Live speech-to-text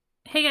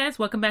Hey guys,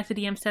 welcome back to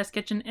DM's Test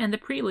Kitchen and the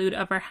prelude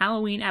of our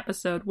Halloween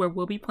episode where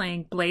we'll be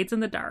playing Blades in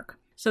the Dark.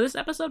 So this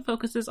episode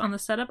focuses on the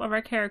setup of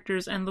our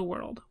characters and the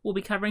world. We'll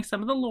be covering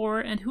some of the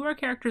lore and who our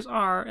characters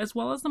are, as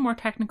well as the more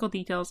technical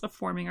details of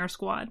forming our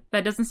squad. If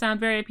that doesn't sound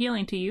very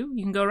appealing to you,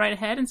 you can go right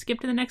ahead and skip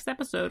to the next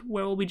episode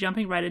where we'll be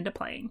jumping right into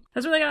playing.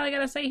 That's really all I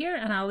gotta say here,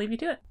 and I'll leave you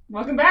to it.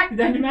 Welcome back to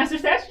Dungeon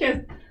Master's Test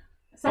Kitchen.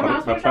 Someone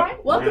else want to try?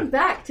 Welcome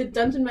back to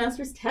Dungeon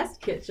Master's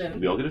Test Kitchen.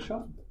 We all get a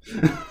shot.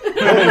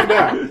 Welcome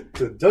back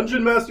to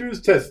Dungeon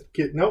Master's Test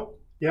Kit. Nope.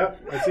 Yeah,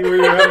 I see where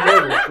you're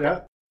at.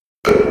 Yeah.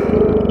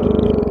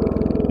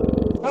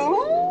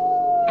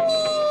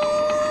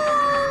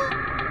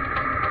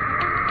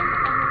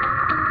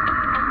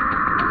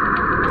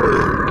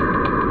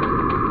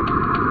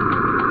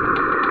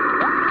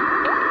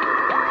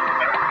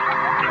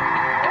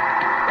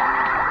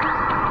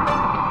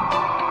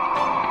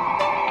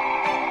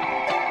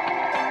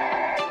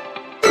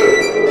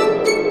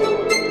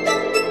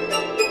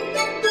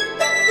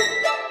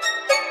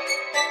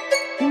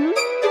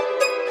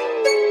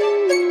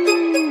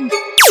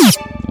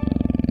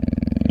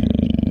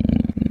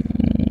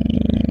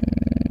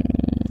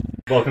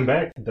 Welcome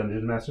back to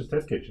Dungeon Master's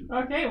Test Kitchen.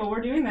 Okay, well,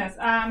 we're doing this.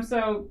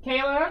 So,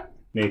 Kayla.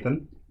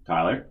 Nathan.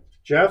 Tyler.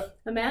 Jeff.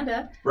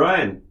 Amanda.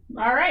 Brian.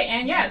 All right,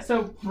 and yeah,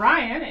 so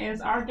Brian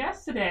is our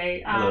guest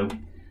today. Hello.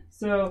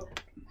 So,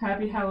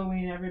 happy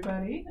Halloween,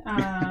 everybody.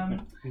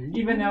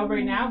 Even though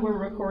right now we're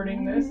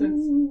recording this,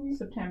 it's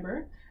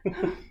September.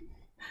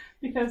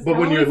 Because But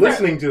when you're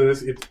listening to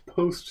this, it's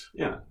post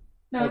Yeah.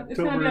 No, it's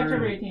going to be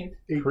October 18th.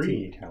 18th.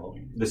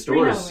 Pre-Halloween. The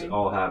stores Pre-Halloween.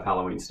 all have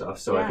Halloween stuff,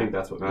 so I Yeah. think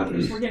that's what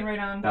matters. We're getting right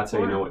on. That's how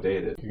you know what day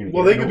it is. You're gonna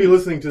Well, get they could be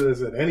listening to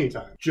this at any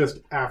time,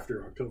 just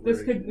after October. This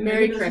 18th. could Merry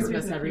maybe this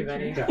Christmas, is the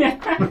everybody. future. Yeah.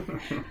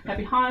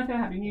 Happy Hanukkah,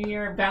 Happy New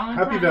Year,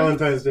 Valentine's. Happy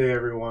Valentine's Day,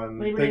 everyone.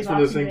 Labor Thanks Day's for off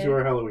listening today. to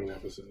our Halloween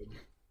episode.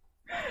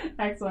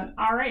 Excellent.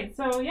 All right.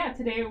 So, yeah,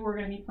 today we're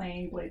going to be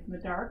playing Blades in the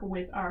Dark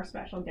with our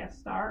special guest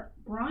star,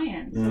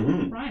 Brian. So,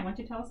 Mhm. Brian, why don't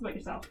you tell us about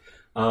yourself?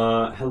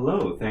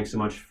 Hello. Thanks so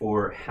much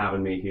for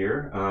having me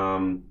here.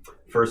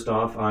 First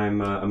off, I'm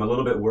a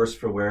little bit worse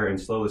for wear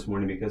and slow this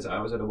morning because I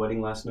was at a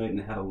wedding last night and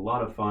had a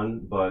lot of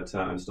fun, but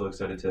I'm still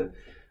excited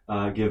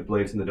to give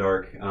Blades in the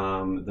Dark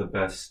the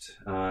best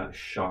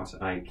shot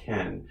I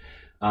can.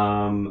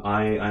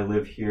 I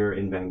live here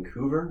in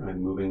Vancouver.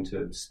 I'm moving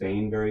to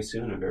Spain very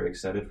soon. I'm very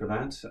excited for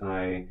that.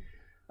 I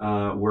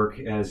work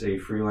as a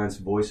freelance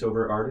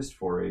voiceover artist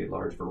for a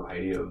large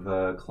variety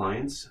of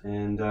clients,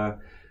 and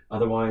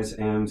otherwise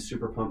am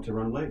super pumped to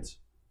run Blades.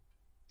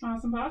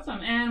 Awesome.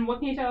 And what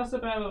can you tell us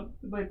about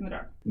Blades in the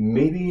Dark?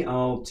 Maybe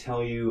I'll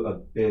tell you a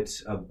bit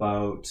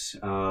about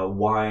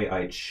why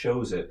I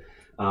chose it.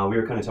 We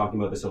were kind of talking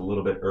about this a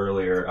little bit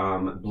earlier.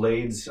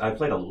 Blades, I've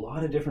played a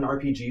lot of different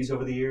RPGs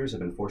over the years. I've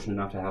been fortunate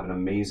enough to have an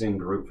amazing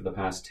group for the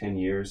past 10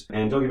 years.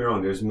 And don't get me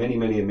wrong, there's many,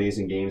 many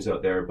amazing games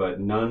out there, but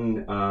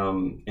none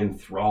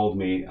enthralled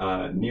me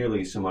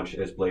nearly so much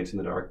as Blades in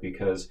the Dark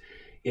because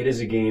it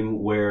is a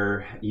game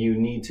where you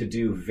need to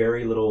do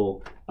very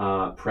little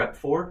prep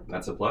for.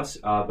 That's a plus.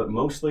 But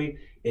mostly,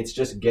 it's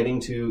just getting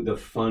to the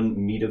fun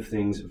meat of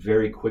things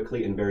very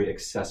quickly and very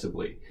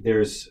accessibly.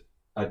 There's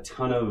a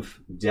ton of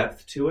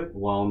depth to it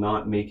while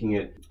not making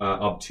it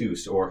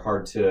obtuse or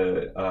hard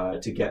to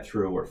get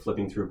through or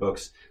flipping through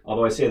books.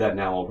 Although I say that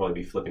now, I'll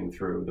probably be flipping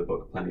through the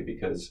book plenty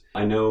because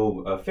I know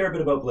a fair bit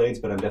about Blades,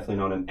 but I'm definitely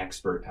not an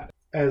expert at it.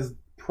 As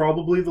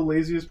probably the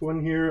laziest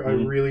one here, I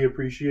Mhm. really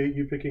appreciate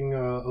you picking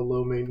a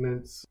low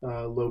maintenance,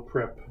 low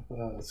prep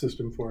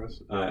system for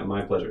us.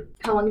 My pleasure.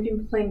 How long have you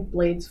been playing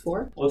Blades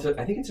for? Well,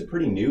 I think it's a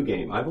pretty new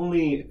game. I've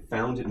only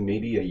found it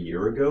maybe a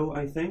year ago,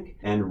 I think,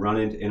 and run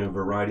it in a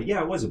variety.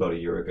 Yeah, it was about a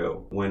year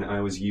ago when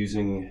I was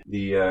using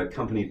the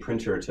company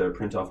printer to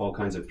print off all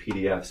kinds of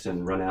PDFs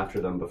and run after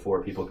them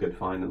before people could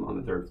find them on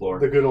the third floor.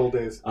 The good old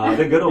days.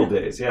 The good old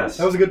days, yes.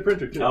 That was a good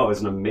printer, too. Oh, it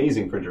was an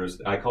amazing printer.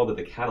 I called it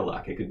the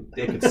Cadillac. It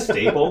could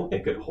staple,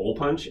 it could hole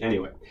punch.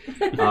 Anyway,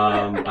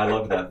 I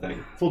loved that thing.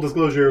 Full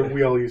disclosure,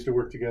 we all used to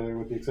work together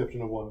with the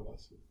exception of one of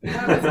us.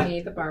 That was me,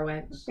 the bar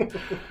wench.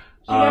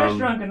 She got us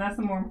drunk, and that's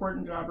the more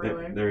important job,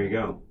 really. There you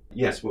go.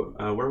 Yes,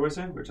 where was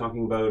I? We're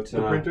talking about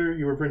The printer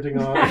you were printing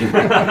on.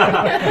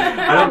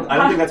 I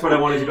don't think that's what I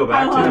wanted to go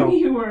back How to. long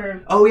you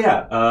were... Oh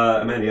yeah,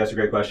 Amanda, that's a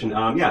great question.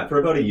 Yeah, for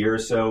about a year or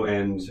so,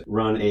 and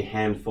run a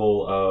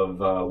handful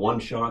of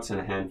one-shots and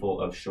a handful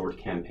of short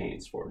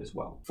campaigns for it as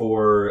well.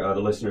 For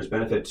the listeners'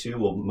 benefit too,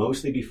 we'll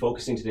mostly be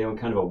focusing today on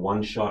kind of a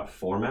one-shot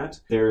format.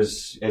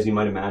 There's, as you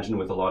might imagine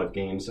with a lot of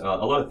games, a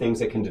lot of things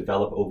that can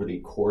develop over the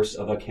course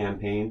of a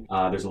campaign.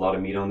 There's a lot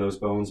of meat on those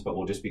bones, but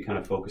we'll just be kind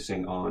of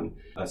focusing on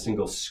a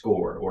single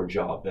score or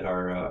job that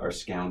our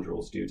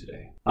scoundrels do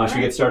today. Should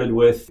we get started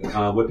with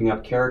whipping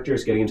up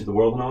characters, getting into the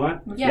world and all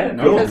that? Yeah,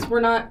 cool. because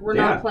we're Yeah.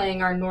 not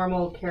playing our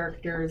normal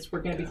characters.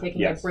 We're going to be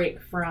taking Yes. a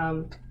break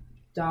from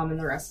Dom and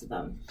the rest of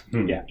them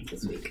Yeah.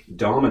 this week.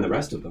 Dom and the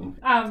rest of them.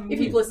 If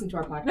you've listened to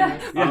our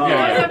podcast.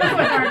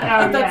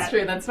 That's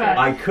true, that's fair.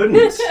 I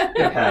couldn't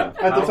have.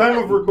 At the time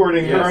of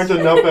recording, there Yes.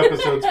 aren't enough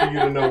episodes for you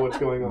to know what's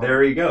going on.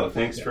 There you go.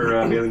 Thanks for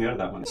bailing me out of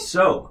that one.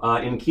 So,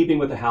 in keeping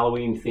with the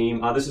Halloween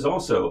theme, this is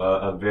also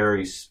a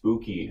very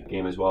spooky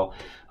game as well.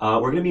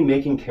 We're going to be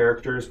making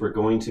characters. We're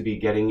going to be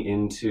getting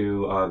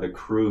into the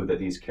crew that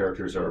these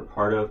characters are a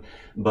part of.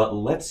 But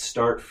let's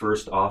start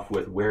first off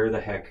with where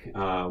the heck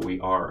we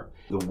are.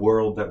 The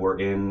world that we're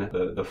in,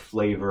 the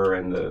flavor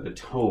and the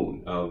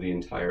tone of the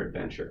entire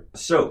adventure.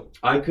 So,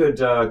 I could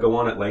go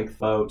on at length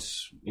about,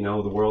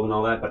 the world and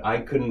all that, but I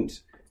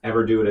couldn't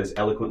ever do it as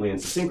eloquently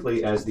and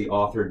succinctly as the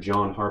author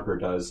John Harper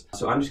does.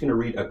 So I'm just going to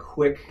read a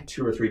quick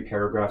 2 or 3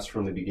 paragraphs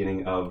from the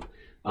beginning of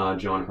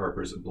John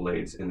Harper's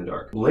Blades in the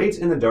Dark. Blades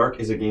in the Dark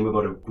is a game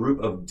about a group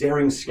of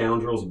daring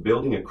scoundrels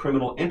building a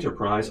criminal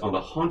enterprise on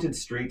the haunted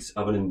streets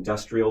of an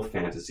industrial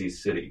fantasy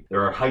city.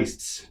 There are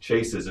heists,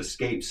 chases,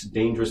 escapes,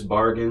 dangerous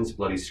bargains,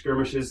 bloody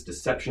skirmishes,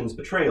 deceptions,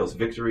 betrayals,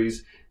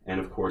 victories, and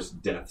of course,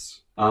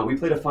 deaths. We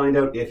play to find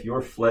out if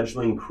your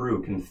fledgling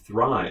crew can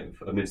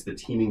thrive amidst the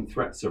teeming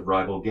threats of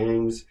rival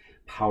gangs,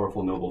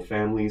 powerful noble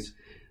families,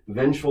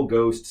 vengeful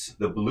ghosts,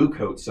 the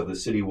bluecoats of the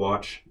city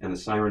watch, and the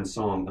siren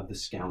song of the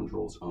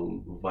scoundrel's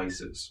own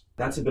vices.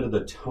 That's a bit of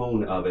the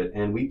tone of it,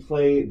 and we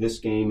play this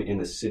game in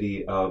the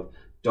city of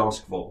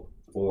Doskvol,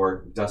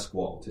 or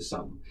Duskwall to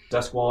some.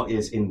 Duskwall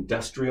is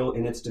industrial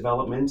in its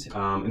development.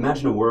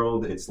 Imagine a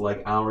world, it's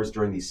like ours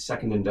during the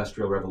second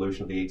industrial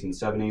revolution of the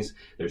 1870s.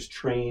 There's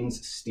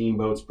trains,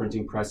 steamboats,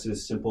 printing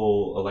presses,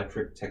 simple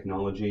electric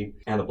technology,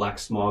 and the black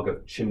smog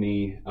of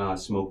chimney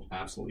smoke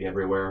absolutely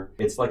everywhere.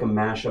 It's like a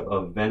mashup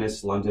of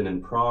Venice, London,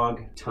 and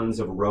Prague.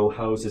 Tons of row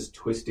houses,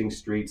 twisting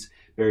streets,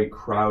 very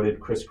crowded,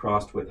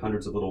 crisscrossed with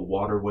hundreds of little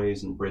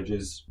waterways and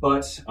bridges.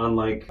 But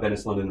unlike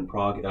Venice, London, and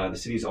Prague, the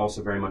city is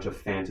also very much a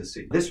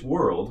fantasy. This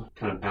world,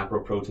 kind of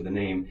apropos to the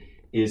name,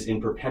 is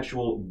in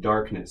perpetual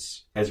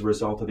darkness as a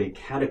result of a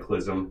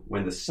cataclysm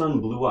when the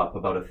sun blew up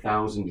about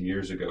 1,000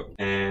 years ago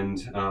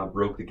and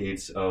broke the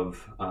gates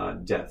of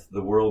death.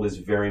 The world is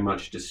very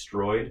much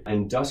destroyed,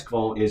 and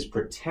Duskwall is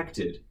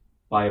protected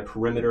by a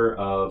perimeter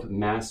of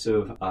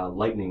massive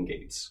lightning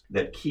gates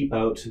that keep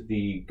out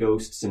the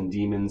ghosts and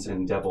demons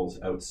and devils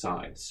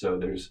outside. So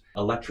there's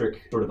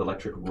electric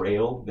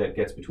rail that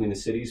gets between the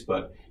cities,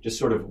 but just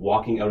sort of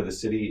walking out of the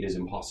city is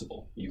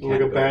impossible. You can't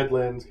like a go.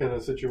 Badlands kind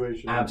of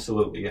situation.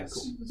 Absolutely, yes.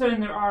 So then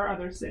there are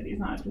other cities,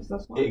 not just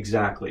this one.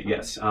 Exactly,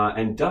 yes.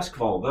 And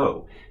Duskwall,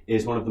 though,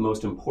 is one of the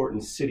most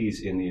important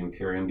cities in the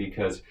Imperium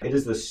because it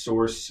is the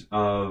source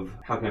of,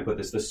 how can I put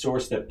this, the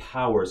source that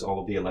powers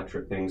all of the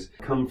electric things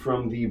come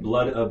from the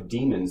blood of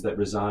demons that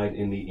reside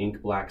in the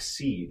ink-black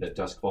sea that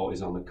Duskwall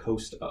is on the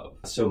coast of.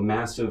 So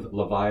massive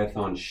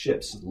Leviathan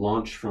ships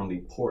launch from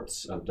the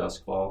ports of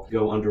Duskwall,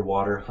 go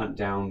underwater, hunt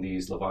down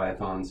these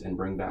Leviathans, and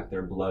bring back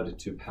their blood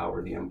to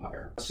power the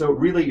Empire. So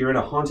really, you're in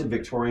a haunted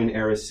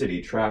Victorian-era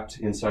city trapped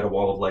inside a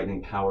wall of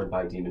lightning powered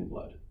by demon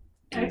blood.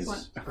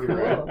 Excellent. Cool.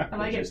 I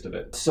like the it. gist of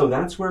it. So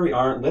that's where we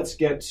are. Let's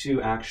get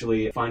to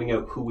actually finding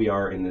out who we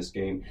are in this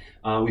game.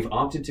 We've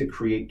opted to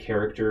create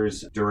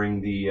characters during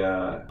the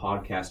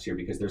podcast here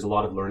because there's a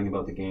lot of learning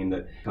about the game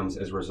that comes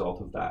as a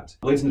result of that.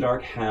 Blades in the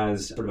Dark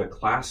has sort of a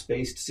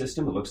class-based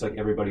system. It looks like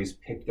everybody's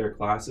picked their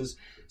classes.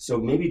 So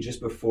maybe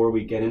just before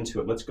we get into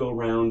it, let's go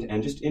around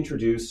and just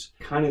introduce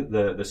kind of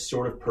the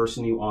sort of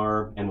person you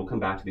are, and we'll come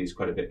back to these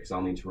quite a bit because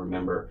I'll need to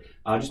remember.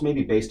 Just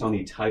maybe based on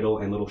the title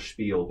and little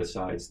spiel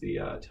besides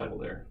the title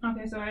there.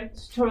 Okay, so I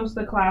chose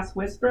the class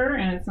Whisper,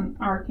 and it's an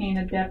arcane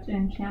adept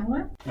in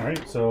Channeler. All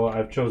right, so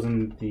I've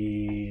chosen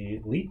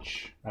the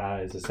Leech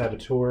as a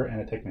saboteur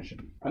and a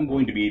technician. I'm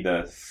going to be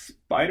the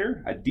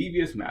Spider, a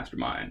devious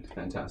mastermind.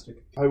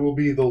 Fantastic. I will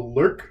be the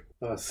Lurk,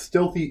 a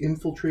stealthy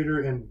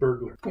infiltrator and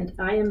burglar. And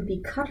I am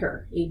the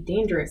Cutter, a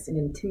dangerous and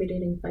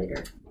intimidating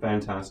fighter.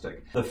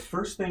 Fantastic. The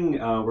first thing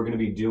we're going to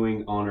be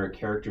doing on our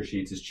character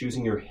sheets is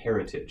choosing your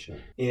heritage.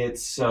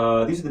 It's these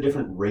are the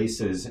different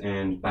races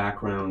and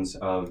backgrounds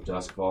of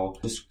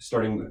Duskwall. Just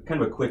starting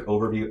kind of a quick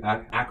overview.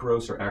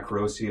 Akros or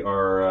Akrosi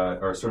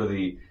are sort of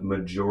the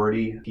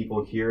majority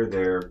people here.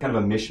 They're kind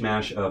of a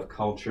mishmash of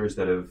cultures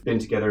that have been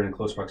together in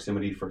close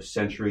proximity for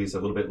centuries, a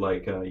little bit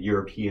like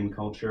European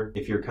culture.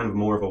 If you're kind of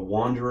more of a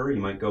wanderer, you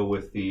might go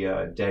with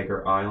the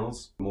Dagger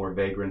Isles, more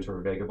vagrant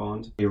or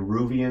vagabond. The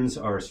Eruvians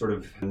are sort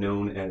of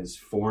known as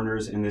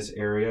foreigners in this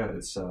area.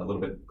 It's a little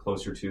bit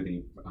closer to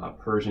the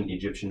Persian,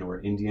 Egyptian,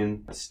 or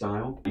Indian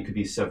style. You could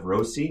be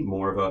Sevrosi,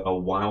 more of a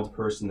wild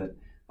person that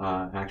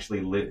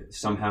actually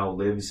somehow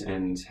lives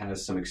and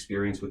has some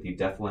experience with the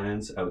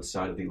Deathlands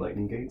outside of the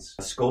Lightning Gates.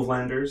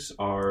 Skovlanders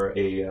are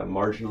a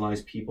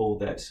marginalized people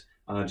that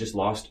just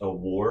lost a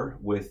war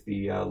with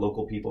the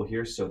local people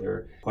here, so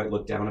they're quite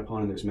looked down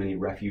upon, and there's many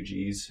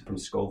refugees from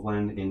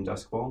Skovland in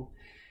Duskwall.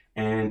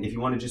 And if you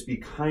want to just be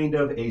kind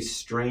of a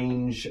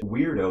strange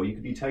weirdo, you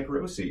could be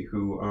Tycherosi,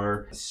 who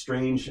are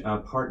strange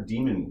part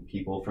demon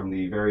people from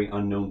the very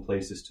unknown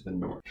places to the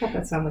north. Hope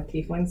that sound like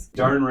tieflings.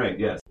 Darn right,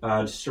 yes.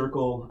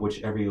 Circle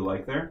whichever you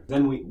like there.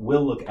 Then we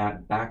will look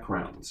at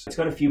backgrounds. It's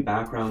got a few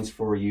backgrounds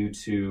for you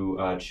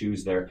to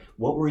choose there.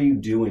 What were you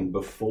doing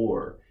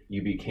before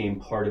you became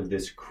part of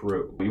this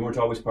crew? You weren't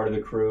always part of the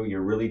crew.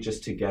 You're really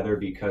just together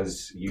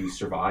because you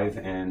survive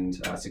and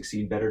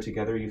succeed better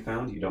together, you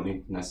found. You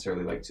don't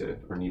necessarily like to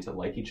or need to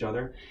like each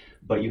other,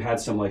 but you had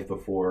some life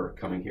before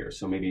coming here.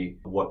 So maybe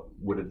what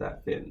would have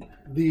that been?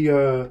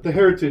 The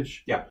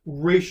heritage. Yeah.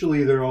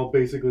 Racially, they're all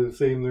basically the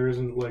same. There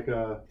isn't like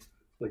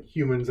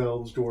humans,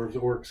 elves, dwarves,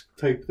 orcs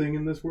type thing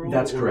in this world.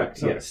 That's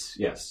correct. Okay.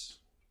 Yes.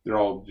 They're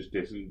all just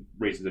different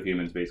races of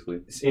humans,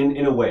 basically.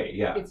 In a way,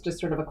 yeah. It's just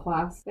sort of a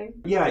class thing.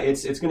 Yeah,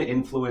 it's going to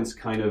influence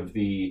kind of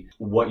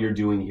what you're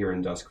doing here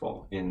in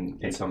Duskfall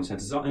in some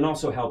senses, and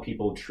also how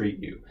people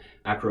treat you.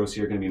 Akrosi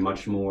are going to be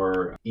much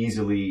more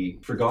easily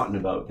forgotten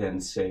about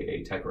than, say,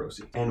 a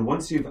Tycherosi. And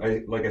once you've,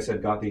 like I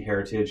said, got the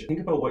heritage,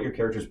 think about what your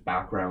character's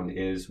background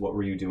is. What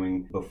were you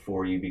doing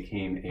before you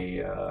became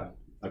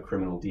a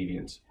criminal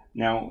deviant?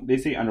 Now, they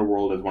say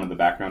Underworld is one of the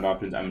background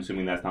options. I'm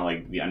assuming that's not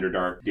like the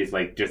Underdark. It's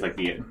like just like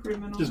the...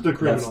 Criminal. Just the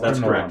criminal. That's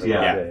correct,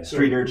 yeah. Yeah.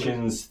 Street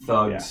urchins,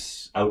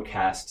 thugs,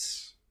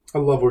 outcasts. I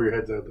love where your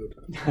head's at,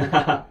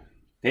 though.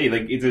 Hey,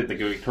 like, it's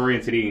like a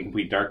Victorian city in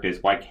complete darkness.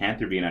 Why can't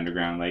there be an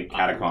underground, like,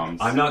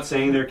 catacombs? I'm not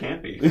saying there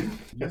can't be.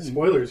 Yeah,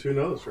 spoilers, who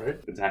knows, right?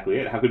 Exactly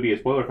it. How could it be a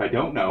spoiler if I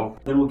don't know?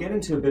 Then we'll get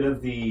into a bit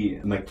of the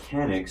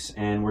mechanics,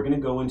 and we're going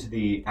to go into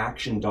the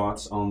action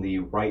dots on the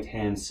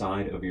right-hand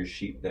side of your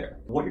sheet there.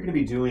 What you're going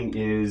to be doing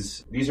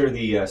is, these are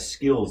the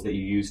skills that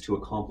you use to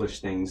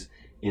accomplish things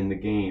in the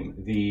game.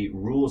 The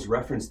rules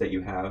reference that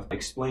you have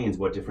explains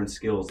what different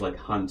skills like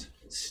hunt,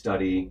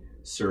 study,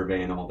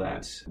 survey, and all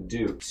that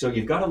do. So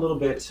you've got a little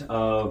bit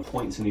of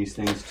points in these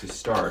things to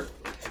start,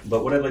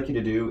 but what I'd like you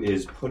to do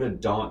is put a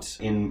dot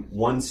in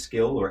one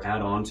skill or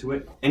add on to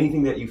it.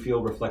 Anything that you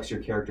feel reflects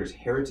your character's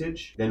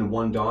heritage, then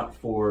 1 dot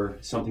for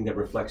something that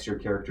reflects your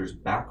character's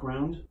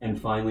background,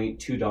 and finally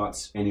 2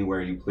 dots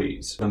anywhere you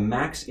please. The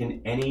max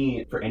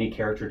for any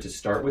character to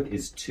start with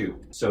is 2.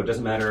 So it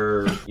doesn't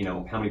matter,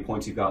 how many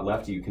points you've got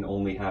left, you can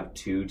only have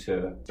 2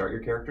 to start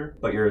your character,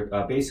 but you're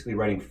basically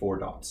writing 4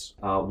 dots.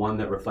 1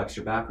 that reflects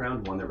your background,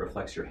 1 that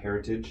reflects your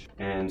heritage,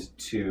 and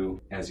 2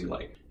 as you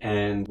like.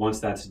 And once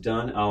that's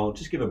done, I'll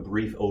just give a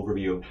brief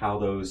overview of how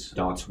those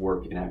dots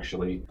work in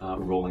actually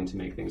rolling to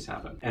make things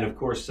happen. And of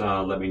course,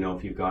 let me know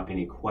if you've got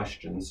any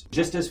questions.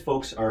 Just as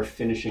folks are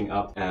finishing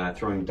up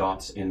throwing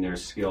dots in their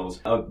skills,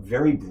 a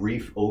very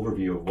brief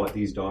overview of what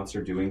these dots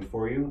are doing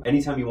for you.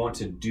 Anytime you want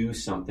to do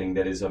something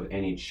that is of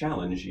any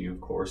challenge, you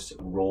of course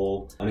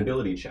roll an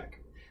ability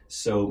check.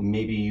 So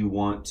maybe you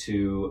want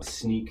to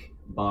sneak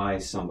by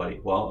somebody.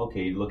 Well,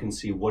 okay, you look and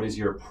see what is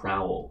your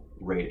prowl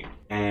rating.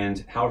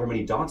 And however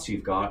many dots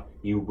you've got,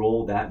 you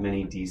roll that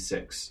many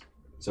d6.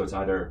 So it's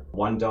either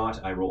 1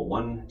 dot, I roll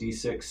 1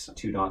 d6,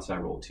 2 dots, I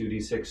roll 2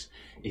 d6.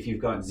 If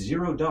you've got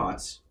 0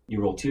 dots,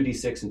 you roll 2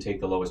 d6 and take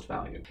the lowest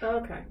value.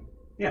 Okay.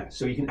 Yeah,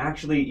 so you can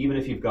actually, even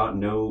if you've got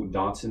no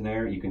dots in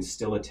there, you can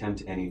still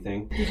attempt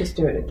anything. You just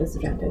do it at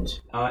disadvantage.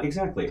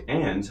 Exactly.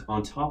 And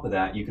on top of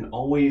that, you can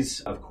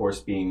always, of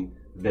course, being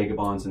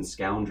vagabonds and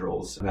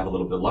scoundrels who have a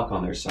little bit of luck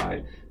on their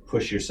side,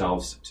 push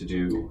yourselves to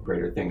do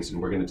greater things. And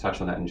we're going to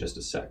touch on that in just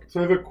a sec. So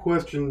I have a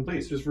question,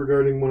 Please. just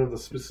regarding one of the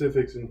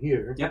specifics in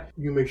here. Yep.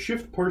 You may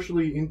shift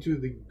partially into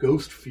the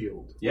ghost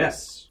field.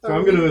 Yes. So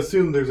I'm going to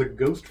assume there's a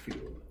ghost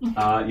field.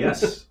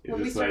 Yes. It's Have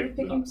we just started like,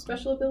 picking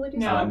special abilities?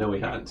 No, we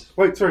haven't.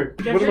 Wait, sorry.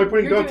 Jeff, What am I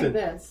putting You're dots doing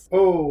in? this.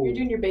 Oh, You're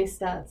doing your base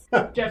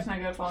stats. Jeff's not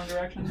good at following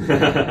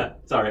directions.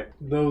 Sorry.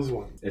 those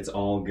ones. It's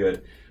all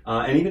good.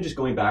 And even just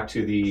going back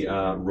to the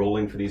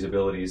rolling for these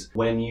abilities,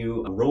 when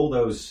you roll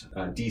those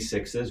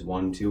d6s,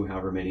 1, 2,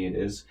 however many it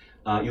is,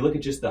 you look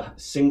at just the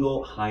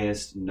single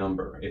highest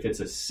number. If it's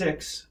a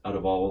 6 out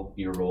of all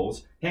your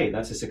rolls, hey,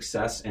 that's a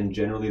success, and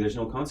generally there's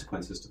no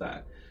consequences to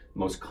that.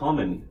 Most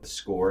common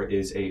score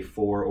is a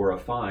 4 or a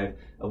 5,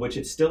 of which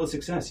it's still a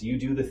success. You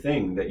do the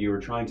thing that you were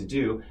trying to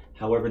do,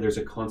 however, there's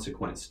a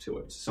consequence to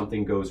it.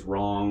 Something goes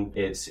wrong,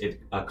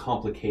 a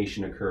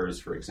complication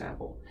occurs, for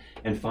example.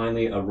 And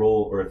finally, a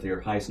roll, or if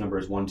your highest number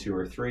is 1, 2,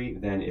 or 3,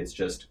 then it's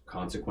just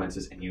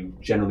consequences, and you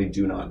generally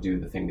do not do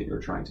the thing that you're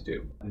trying to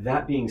do.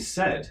 That being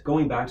said,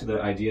 going back to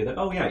the idea that,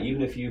 oh yeah,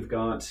 even if you've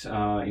got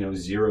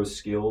 0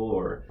 skill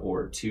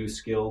or 2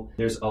 skill,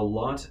 there's a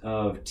lot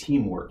of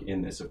teamwork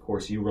in this. Of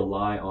course, you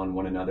rely on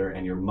one another,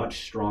 and you're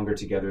much stronger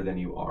together than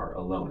you are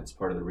alone. It's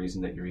part of the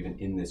reason that you're even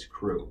in this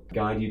crew.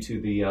 Guide you to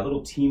the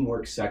little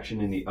teamwork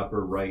section in the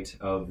upper right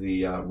of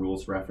the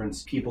rules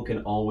reference. People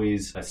can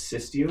always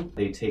assist you.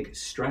 They take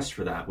stress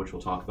for that, which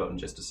we'll talk about in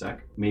just a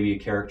sec. Maybe a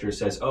character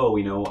says, oh,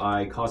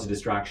 I cause a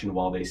distraction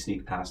while they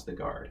sneak past the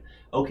guard.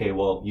 Okay,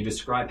 well, you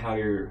describe how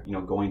you're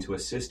going to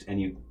assist,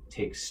 and you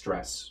take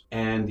stress.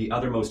 And the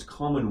other most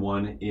common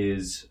one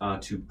is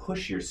to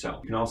push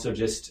yourself. You can also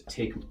just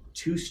take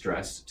 2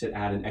 stress to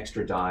add an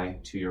extra die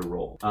to your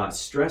roll.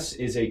 Stress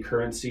is a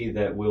currency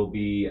that will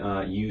be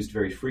used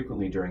very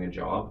frequently during a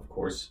job. Of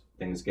course,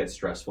 things get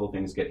stressful,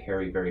 things get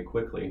hairy very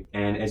quickly.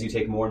 And as you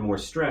take more and more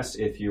stress,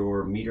 if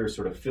your meter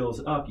sort of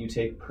fills up, you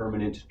take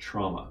permanent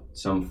trauma,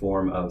 some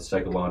form of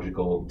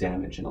psychological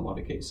damage in a lot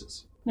of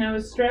cases. Now,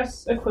 is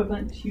stress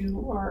equivalent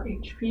to our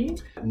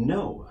HP?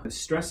 No.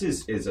 Stress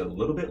is a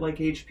little bit like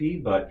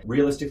HP, but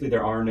realistically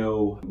there are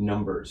no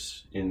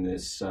numbers in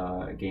this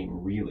game,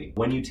 really.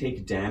 When you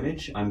take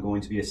damage, I'm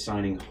going to be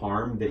assigning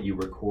harm that you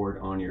record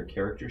on your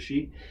character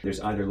sheet. There's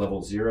either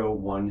level 0,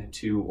 1,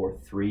 2, or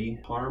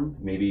 3 harm.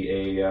 Maybe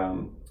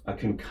a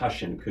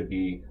concussion could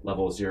be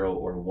level 0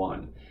 or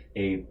 1.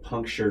 A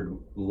punctured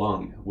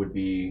lung would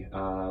be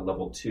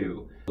level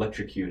 2.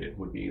 Electrocuted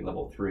would be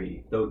level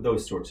 3.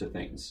 Those sorts of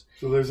things.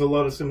 So there's a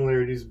lot of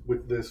similarities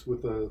with this,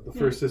 with the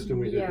first system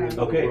we did. Yeah. The end of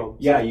the Okay. world.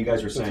 Yeah, you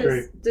guys were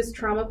saying. Does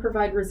trauma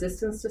provide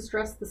resistance to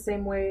stress the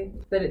same way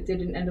that it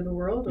did in End of the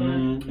World? Or?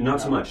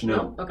 Not so much,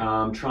 no. No?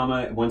 Okay.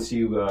 Trauma, once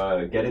you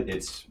get it,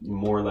 it's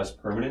more or less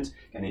permanent.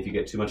 And if you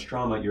get too much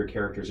trauma, your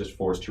character is just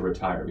forced to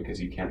retire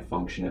because you can't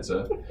function as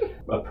a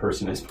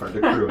person as part of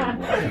the crew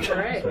anymore.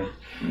 Right.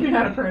 You're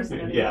not a person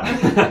anymore.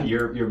 Yeah,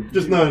 you're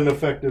Just not an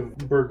effective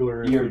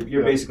burglar.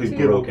 You're basically Too-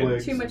 broken.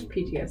 Too much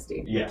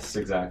PTSD. Yes,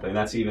 exactly. And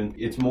that's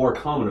it's more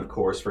common, of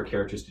course, for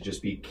characters to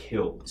just be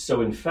killed.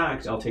 So in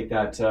fact, I'll take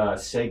that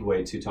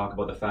segue to talk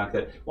about the fact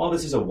that while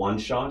this is a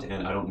one-shot,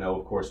 and I don't know,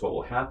 of course, what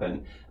will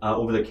happen,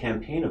 over the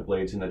campaign of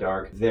Blades in the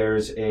Dark,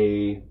 there's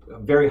a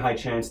very high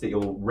chance that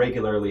you'll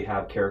regularly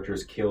have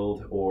characters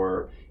killed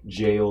or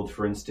jailed,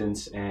 for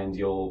instance, and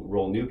you'll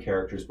roll new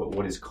characters, but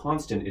what is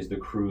constant is the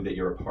crew that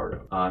you're a part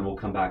of. And we'll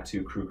come back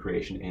to crew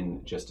creation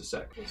in just a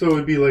sec. So it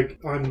would be like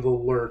I'm the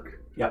lurk.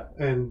 Yep.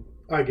 And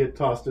I get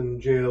tossed in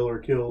jail or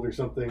killed or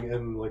something,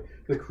 and like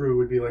the crew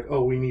would be like,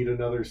 "Oh, we need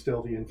another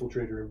stealthy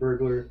infiltrator and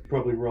burglar."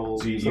 Probably roll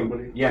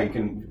somebody. You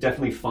can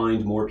definitely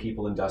find more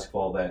people in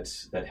Duskfall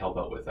that help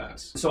out with that.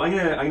 So I'm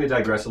gonna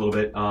digress a little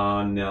bit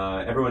on.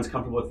 Everyone's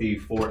comfortable with the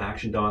 4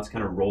 action dots,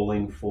 kind of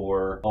rolling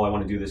for. Oh, I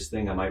want to do this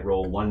thing. I might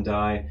roll 1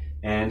 die.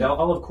 And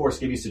I'll of course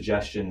give you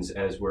suggestions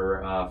as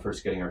we're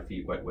first getting our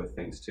feet wet with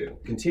things too.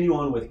 Continue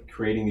on with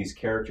creating these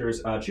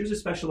characters. Choose a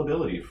special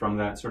ability from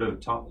that sort of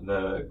top,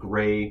 the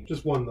gray.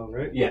 Just one though,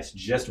 right? Yes,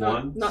 just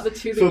one. Not the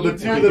 2 that So you the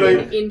 2 had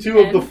that in 2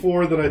 of the pen.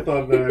 4 that I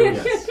thought that I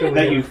was Yes. filling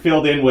That in. you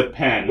filled in with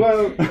pen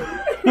Well,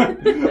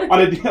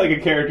 on a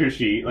character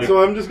sheet. Like,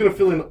 so I'm just gonna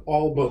fill in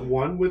all but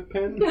 1 with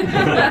pen.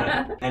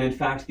 And in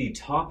fact, the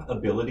top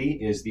ability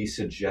is the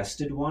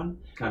suggested one,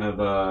 kind of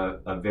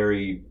a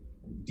very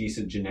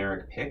decent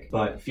generic pick,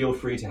 but feel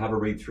free to have a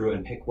read through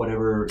and pick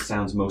whatever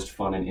sounds most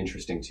fun and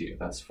interesting to you.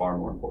 That's far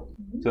more important.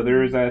 so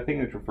there's a thing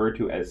that's referred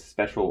to as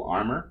special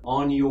armor.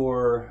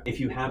 If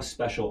you have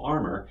special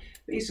armor,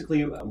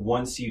 basically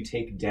once you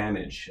take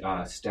damage,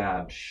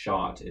 stabbed,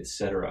 shot,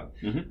 etc.,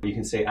 you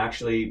can say,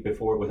 actually,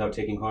 without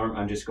taking harm,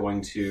 I'm just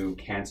going to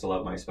cancel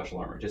out my special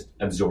armor. Just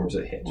absorbs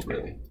a hit,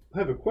 really. I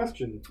have a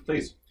question.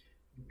 Please.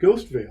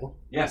 Ghost Veil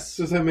Yes.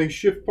 says I may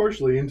shift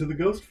partially into the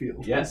ghost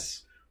field.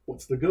 Yes.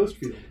 What's the ghost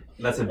field?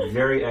 That's a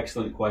very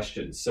excellent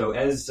question. So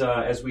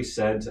as we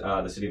said,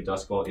 the city of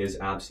Duskfall is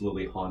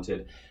absolutely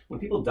haunted. When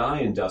people die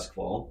in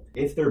Duskfall,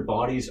 if their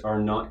bodies are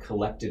not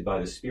collected by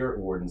the spirit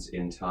wardens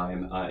in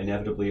time,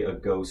 inevitably a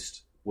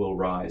ghost will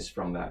rise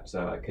from that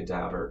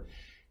cadaver.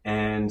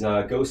 And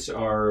ghosts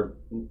are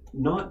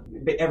not...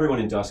 Everyone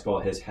in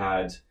Duskfall has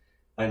had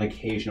an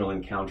occasional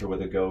encounter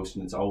with a ghost,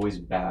 and it's always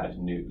bad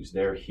news.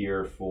 They're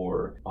here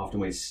for, often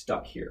ways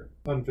stuck here.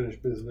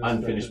 Unfinished business.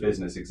 Unfinished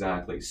business,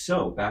 exactly.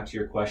 So, back to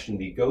your question,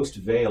 the Ghost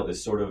Veil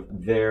is sort of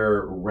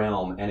their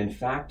realm. And in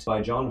fact,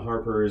 by John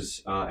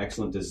Harper's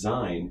excellent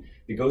design,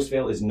 the Ghost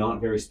Veil is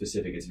not very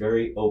specific. It's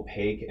very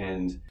opaque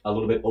and a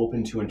little bit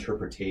open to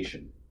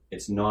interpretation.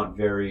 It's not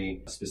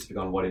very specific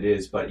on what it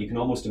is, but you can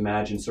almost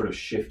imagine sort of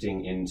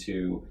shifting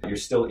into, you're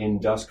still in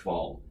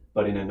Duskfall,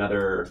 but in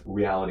another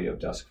reality of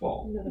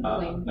Duskfall.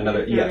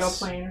 Another plane. Ethereal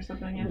plane or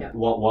something, yeah.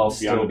 While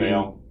still the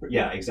veil.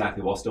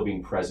 while still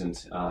being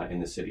present in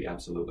the city,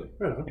 absolutely.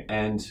 Right on.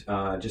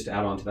 And just to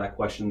add on to that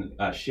question,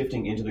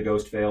 shifting into the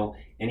Ghost Veil,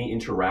 any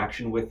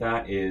interaction with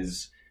that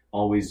is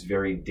always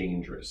very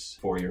dangerous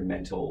for your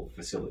mental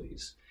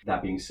facilities.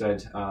 That being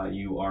said,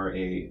 you are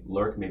a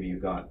lurk. Maybe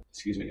you've got,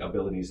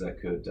 abilities that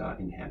could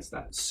enhance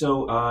that.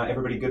 So,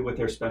 everybody good with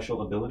their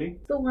special ability?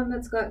 The one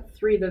that's got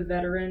 3, the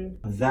veteran.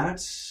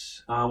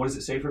 That's, what does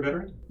it say for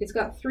veteran? It's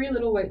got 3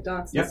 little white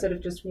dots Yep. instead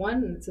of just 1,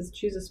 and it says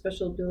choose a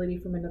special ability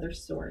from another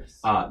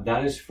source.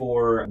 That is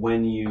for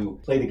when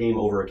you play the game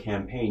over a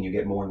campaign, you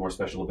get more and more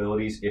special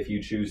abilities. If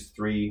you choose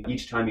 3,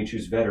 each time you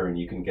choose veteran,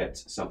 you can get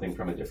something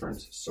from a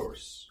different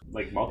source.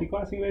 Like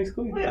multi-classing,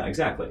 basically? Yeah,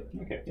 exactly.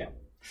 Okay. Yeah.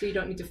 So you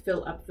don't need to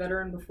fill up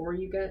veteran before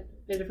you get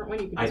a different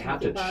one? You can I'd just have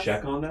to multi-class?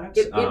 check on that.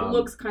 It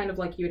looks kind of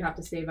like you would have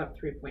to save up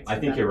 3 points. I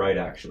for think you're veteran.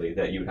 right, actually,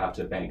 that you would have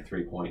to bank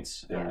 3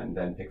 points Yeah. and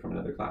then pick from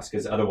another class,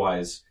 because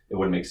otherwise it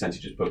wouldn't make sense.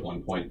 You just put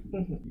 1 point,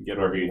 Get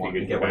whatever you think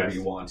and is get the whatever best.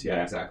 you want. Yeah,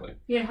 Yeah. exactly.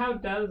 Yeah, how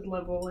does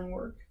leveling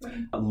work?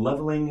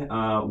 Leveling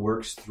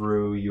works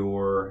through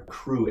your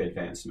crew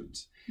advancement.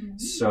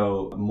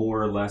 So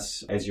more or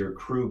less, as your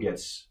crew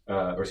gets,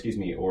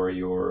 or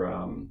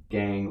your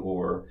gang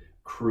or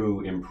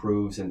crew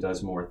improves and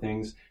does more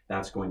things,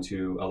 that's going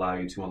to allow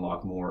you to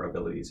unlock more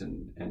abilities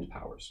and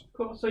powers.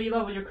 Cool. So you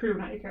level your crew,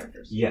 not your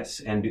characters. Yes,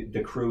 and the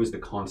crew is the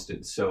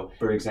constant. So,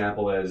 for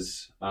example,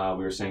 as we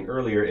were saying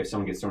earlier, if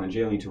someone gets thrown in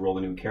jail, you need to roll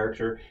a new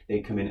character. They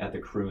come in at the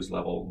crew's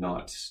level,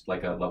 not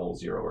like a level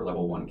 0 or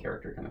level 1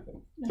 character kind of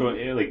thing. So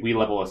like we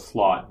level a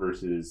slot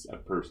versus a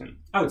person.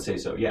 I would say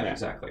so. Yeah, Yeah.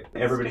 exactly.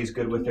 Everybody's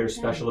good with their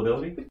special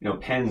ability. You know,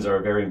 pens are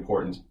a very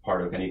important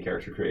part of any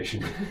character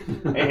creation.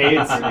 Hey,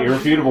 it's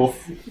irrefutable.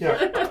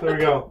 Yeah, there we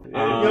go.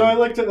 I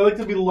like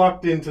to be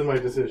locked into my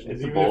decisions,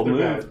 It's a even bold if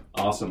they're move.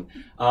 bad. Awesome.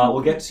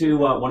 We'll get to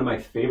one of my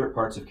favorite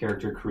parts of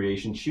character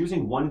creation,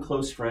 choosing one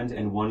close friend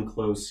and one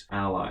close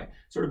ally.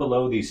 Sort of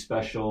below the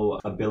special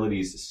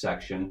abilities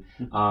section,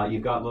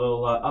 you've got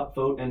little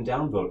upvote and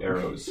downvote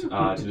arrows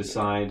to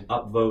decide.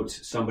 Upvote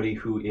somebody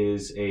who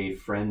is a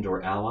friend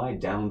or ally,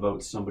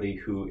 downvote somebody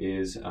who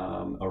is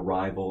a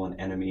rival, an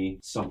enemy,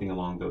 something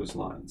along those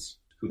lines.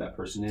 Who that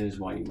person is,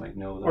 why you might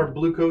know them. Are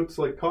blue coats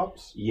like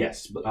cops?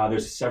 Yes, but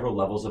there's several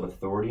levels of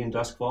authority in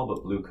Duskfall,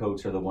 but blue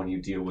coats are the one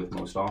you deal with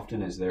most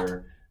often as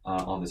they're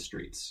on the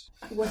streets.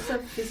 What's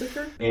that,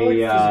 Physiker?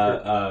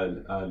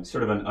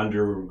 Sort of an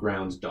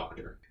underground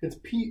doctor. It's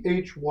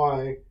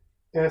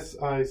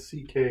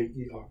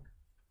PHYSICKER.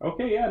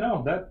 Okay, yeah,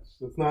 no, that's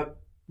It's not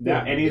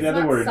not any of It's the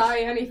other not words. psi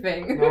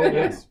anything. No,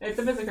 it's It's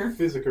a visitor.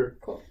 Physiker.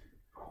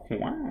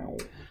 Wow.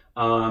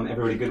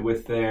 Everybody good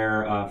with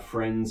their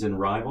friends and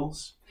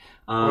rivals?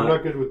 I'm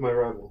not good with my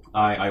rival.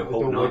 I I hope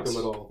don't not. like them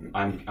at all.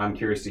 I'm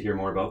curious to hear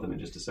more about them in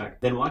just a sec.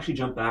 Then we'll actually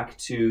jump back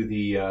to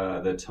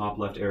the top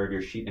left area of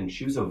your sheet and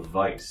choose a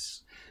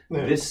vice.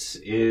 Yeah. This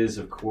is,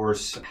 of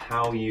course,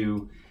 how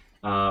you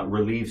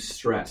relieve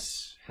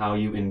stress, how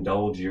you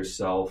indulge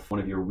yourself, one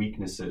of your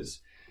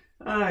weaknesses.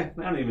 I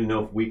don't even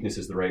know if weakness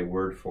is the right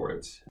word for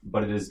it,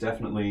 but it is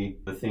definitely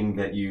the thing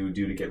that you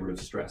do to get rid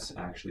of stress,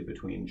 actually,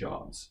 between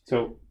jobs.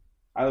 So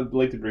I would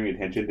like to bring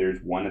attention.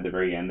 There's one at the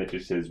very end that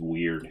just says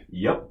weird.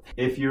 Yep.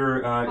 If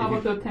you're... How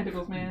about those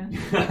tentacles, man?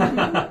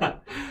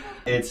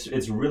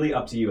 It's really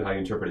up to you how you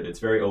interpret it. It's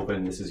very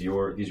open. These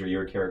are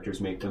your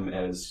characters. Make them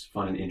as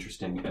fun and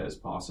interesting as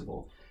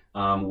possible.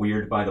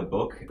 Weird by the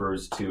book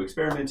refers to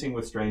experimenting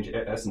with strange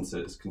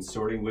essences,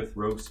 consorting with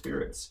rogue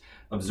spirits,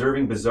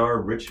 observing bizarre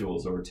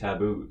rituals or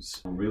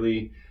taboos.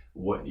 Really,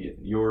 what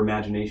your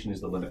imagination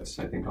is the limit,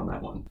 I think, on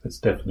that one. That's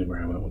definitely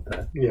where I went with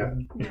that. Yeah.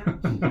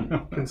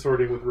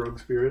 Consorting with rogue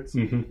spirits.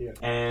 Mhm. Yeah.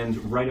 And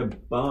right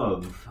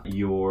above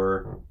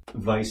your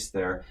vice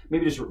there,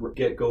 maybe just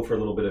go for a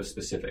little bit of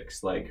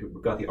specifics. Like,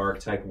 we've got the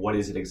archetype. What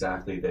is it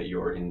exactly that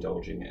you're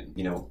indulging in?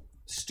 You know,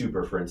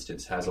 stupor, for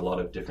instance, has a lot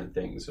of different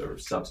things, or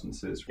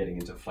substances. Getting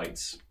into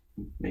fights,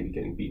 maybe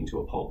getting beaten to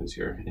a pulp is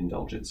your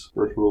indulgence.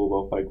 First rule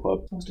about Fight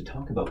Club. Supposed to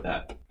talk about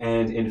that.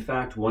 And in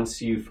fact,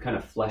 once you've kind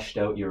of fleshed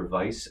out your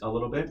vice a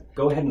little bit,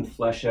 go ahead and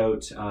flesh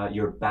out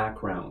your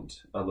background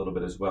a little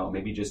bit as well.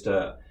 Maybe just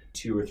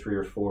 2 or 3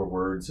 or 4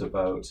 words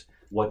about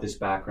what this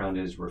background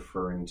is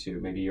referring to.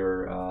 Maybe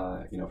you're,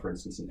 for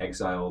instance, an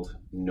exiled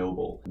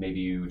noble. Maybe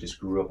you just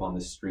grew up on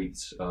the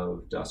streets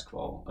of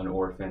Duskfall, an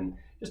orphan.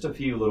 Just a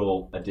few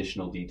little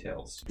additional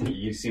details.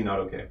 You seem not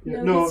okay.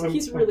 No,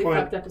 he's I'm really fine.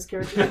 fucked up his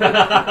character.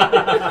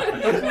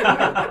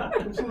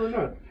 Absolutely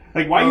not.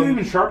 Like, why are you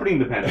even sharpening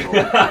the pencil?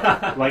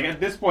 Like, at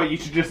this point, you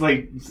should just,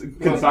 like,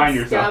 consign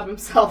yourself. Stab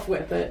himself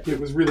with it. It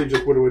was really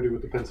just what do I do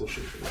with the pencil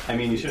sheet? I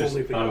mean, you should have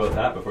Only thought thing- about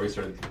that before you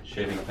started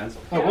shaving a pencil.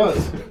 I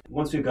was.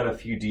 Once we've got a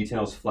few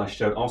details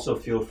fleshed out, also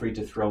feel free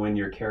to throw in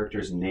your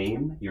character's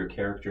name, your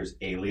character's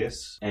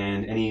alias,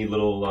 and any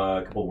little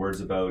couple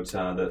words about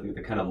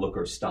the kind of look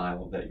or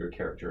style that your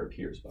character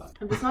appears by.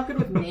 I'm just not good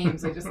with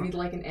names. I just need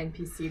like an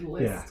NPC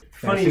list. Yeah.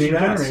 Funny Fancy you should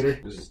ask.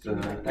 generator. Just,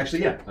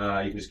 actually, yeah,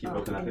 you can just keep Oh,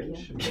 opening that thank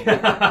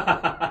page.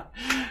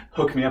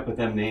 Hook me up with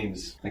them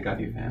names. I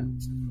got you, fan.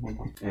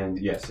 And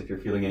yes, if you're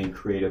feeling any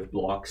creative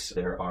blocks,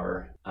 there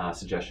are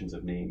suggestions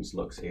of names,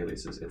 looks,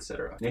 aliases,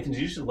 etc. Nathan, did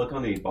you just look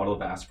on the bottle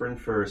of aspirin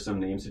for some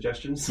name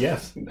suggestions?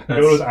 Yes. That's-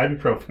 Go with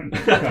ibuprofen.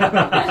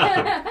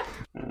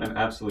 I'm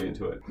absolutely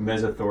into it.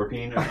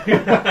 Mesothorpine.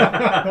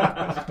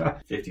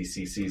 50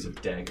 cc's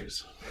of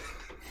daggers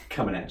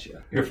coming at you.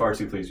 You're far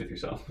too pleased with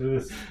yourself.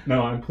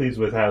 No, I'm pleased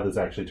with how this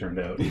actually turned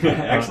out.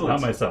 Excellent.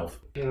 Not myself.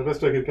 Yeah, the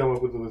best I could come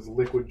up with was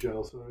liquid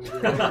gel. So I'm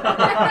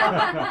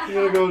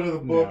gonna go to the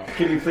book. No.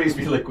 Can you please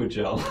be liquid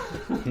gel?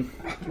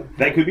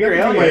 That could be your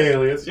That's my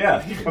alias. alias.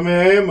 Yeah. I mean,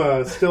 I am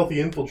a stealthy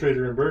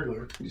infiltrator and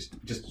burglar. Just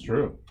It's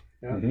true.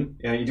 Yeah. Mhm.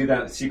 yeah, you do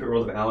that Secret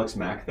World of Alex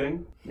Mack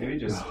thing. Maybe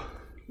just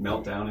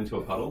melt down into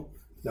a puddle.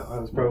 No, I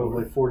was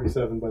probably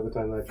 47 by the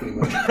time that came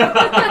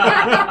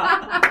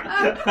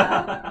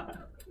out.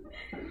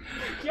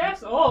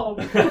 Jeff's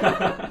old.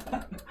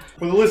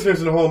 For the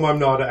listeners at home, I'm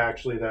not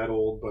actually that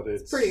old, but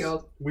it's pretty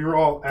old. We were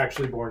all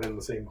actually born in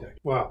the same day.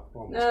 Wow,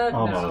 almost.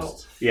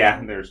 Almost. Yeah,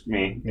 there's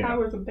me. Yeah.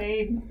 Howard's a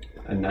babe.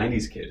 A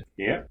 90s kid.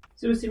 Yep.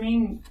 So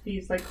assuming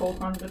these like cold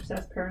concept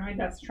obsessed paranoid,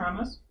 that's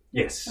traumas.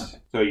 Yes.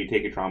 Okay. So you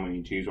take a trauma and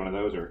you choose one of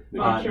those, or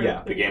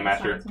yeah, the game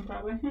master.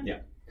 Probably.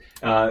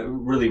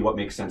 Really what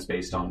makes sense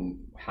based on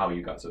how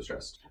you got so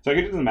stressed. So I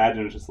could just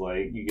imagine it's just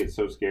like you get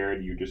so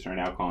scared you just are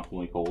now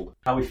constantly cold.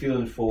 How are we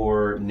feeling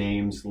for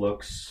names,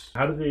 looks?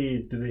 How do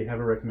they have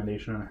a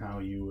recommendation on how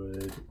you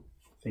would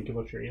think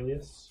about your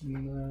alias?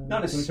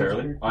 Not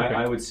necessarily.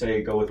 I would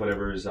say go with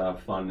whatever's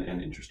fun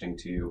and interesting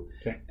to you.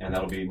 Okay. And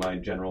that'll be my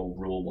general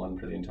rule 1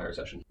 for the entire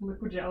session.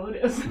 Liquid gel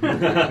it is.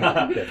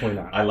 Definitely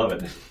not. I love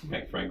it,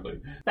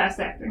 frankly. Fast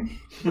acting.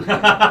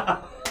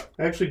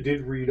 I actually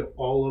did read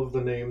all of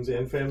the names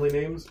and family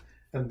names,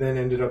 and then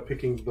ended up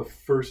picking the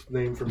first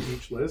name from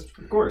each list.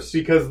 Of course.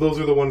 Because those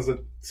are the ones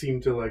that seem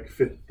to like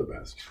fit the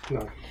best.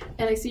 No.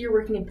 And I see you're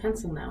working in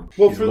pencil now.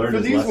 Well, He's for learned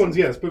his these lesson. ones,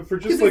 yes, but for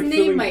Because just like his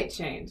name might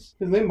change.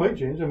 his name might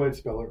change. I might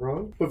spell it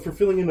wrong. But for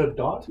filling in a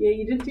dot, Yeah,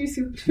 you didn't do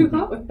too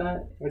hot with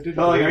that. I did.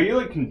 So like, are you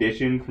like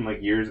conditioned from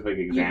like years of like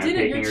You exam didn't.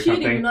 taking You're or cheating.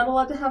 something? You're not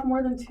allowed to have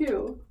more than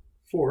 2.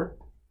 4?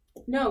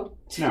 No,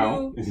 2.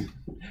 No.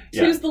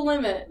 Yeah. Two's the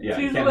limit. Yeah,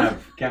 Choose you a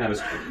can't have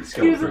a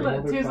skill Choose a tree.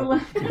 limit. Choose a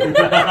limit.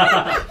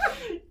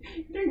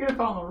 You're good at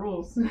following the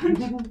rules.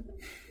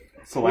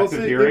 Selective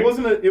see, hearing.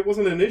 it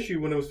wasn't an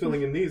issue when I was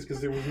filling in these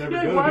because there was never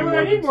You're going like, to why be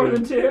would I need more more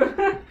than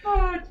 2?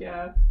 Oh,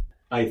 yeah.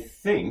 I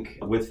think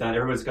with that,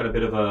 everyone's got a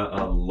bit of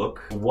a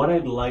look. What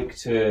I'd like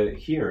to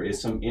hear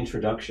is some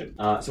introduction.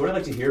 So what I'd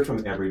like to hear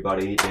from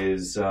everybody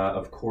is,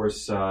 of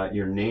course,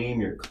 your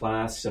name, your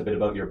class, a bit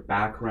about your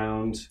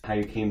background, how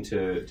you came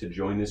to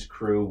join this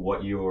crew,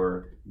 what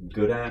you're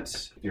good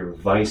at, your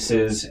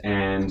vices,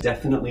 and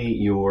definitely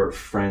your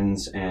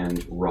friends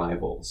and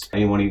rivals.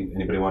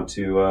 Anybody want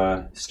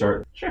to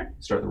start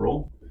the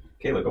roll?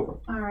 Kayla, go for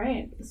it. All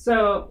right.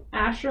 So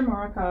Asher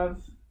Morakov,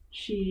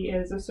 she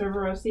is a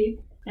Cerverosi,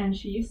 and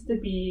she used to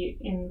be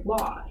in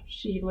law.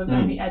 She lived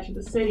on the edge of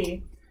the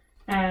city,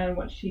 and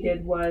what she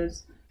did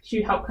was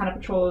she helped kind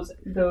of patrol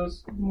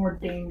those more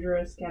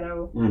dangerous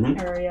ghetto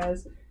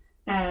areas,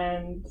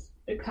 and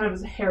it kind of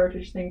was a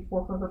heritage thing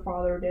for her. Her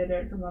father did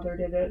it, her mother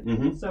did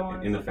it, so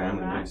on. In and the so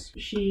family, forth.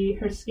 nice.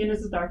 Her skin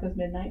is as dark as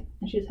midnight,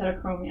 and she has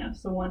heterochromia.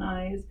 So one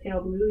eye is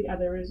pale blue, the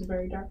other is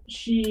very dark.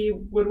 She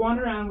would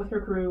wander around with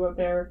her crew out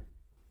there,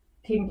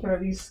 taking care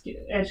of these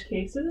edge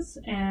cases,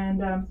 and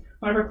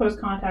one of her close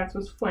contacts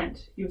was Flint.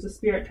 He was a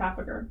spirit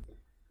trafficker,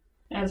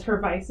 as her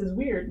vice is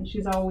weird, and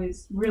she's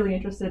always really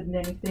interested in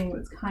anything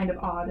that's kind of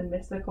odd and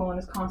mystical and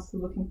is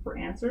constantly looking for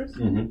answers.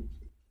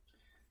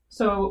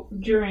 So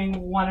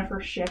during one of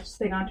her shifts,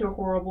 they got into a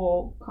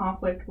horrible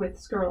conflict with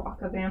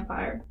Skurlock, a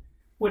vampire,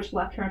 which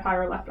left her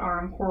entire left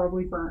arm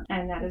horribly burnt,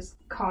 and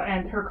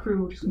and her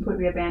crew just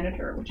completely abandoned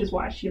her, which is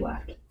why she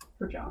left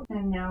her job.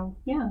 And now,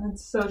 and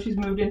so she's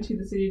moved into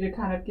the city to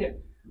kind of get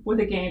with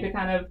a gang to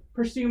kind of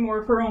pursue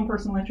more of her own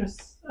personal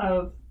interests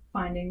of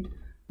finding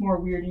more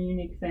weird and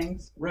unique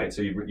things. Right,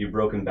 so you've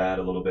broken bad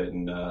a little bit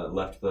and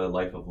left the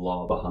life of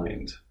law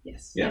behind.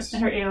 Yes.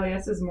 And her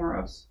alias is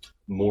Moros.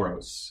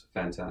 Moros,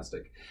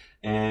 fantastic.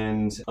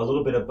 And a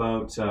little bit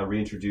about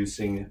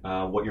reintroducing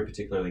what you're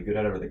particularly good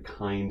at, or the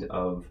kind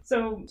of...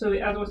 So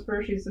as was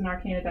first, she's an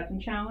arcane adept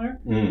and channeler,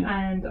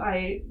 and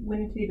I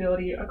went into the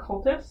ability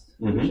occultist,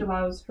 which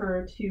allows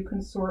her to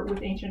consort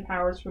with ancient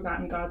powers,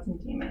 forgotten gods, and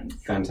demons.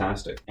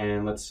 Fantastic.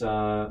 And let's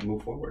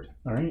move forward.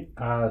 All right.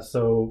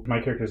 So my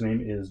character's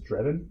name is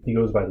Drevin. He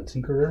goes by the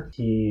Tinkerer.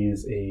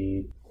 He's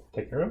a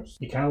Tekeros.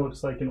 He kind of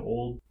looks like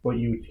what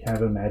you kind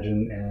of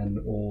imagine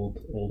an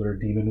older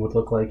demon would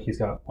look like. He's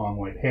got long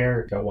white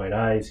hair, he's got white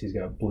eyes, he's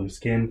got blue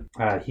skin.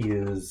 He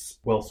is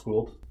well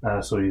schooled,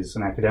 so he's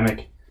an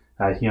academic.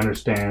 He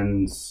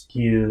understands.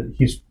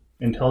 He's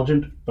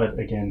intelligent, but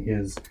again,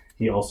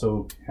 he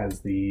also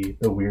has the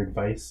weird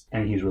vice,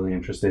 and he's really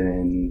interested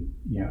in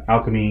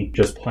alchemy,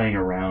 just playing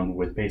around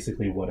with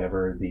basically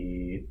whatever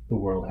the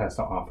world has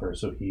to offer.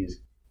 So he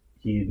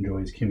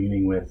enjoys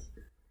communing with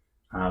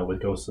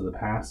ghosts of the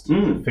past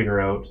to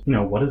figure out,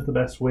 what is the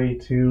best way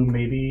to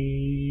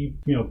maybe,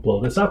 blow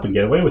this up and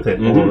get away with it,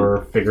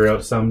 or figure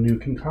out some new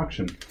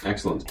concoction.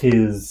 Excellent.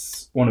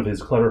 One of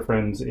his clever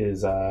friends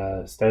is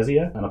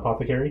Stasia, an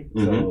apothecary,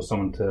 so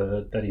someone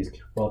that he's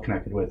well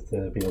connected with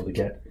to be able to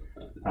get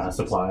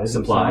supplies.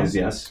 Supplies,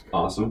 yes.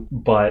 Awesome.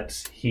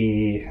 But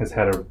he has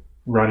had a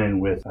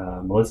run-in with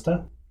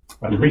Melista,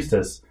 a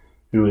priestess,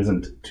 who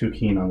isn't too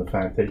keen on the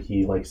fact that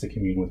he likes to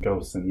commune with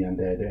ghosts and the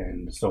undead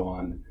and so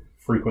on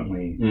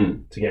frequently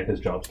to get his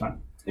jobs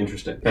done.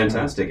 Interesting.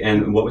 Fantastic.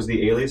 And what was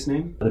the alias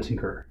name? The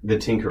Tinkerer. The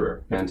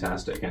Tinkerer.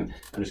 Fantastic. And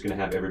I'm just going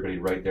to have everybody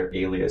write their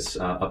alias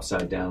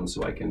upside down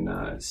so I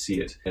can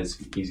see it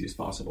as easy as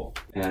possible.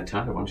 And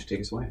Tyler, why don't you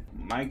take us away?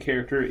 My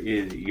character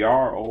is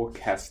Jarl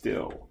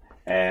Castile,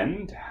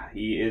 and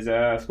he is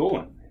a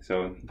Skolan.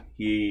 So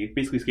he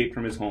basically escaped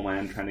from his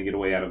homeland, trying to get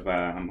away out of,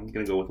 I'm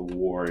going to go with a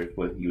war, is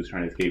what he was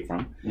trying to escape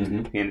from.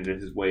 Mm-hmm. He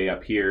ended his way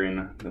up here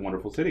in the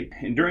wonderful city.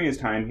 And during his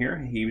time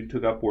here, he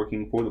took up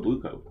working for the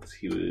Bluecoats.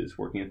 He was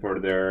working as part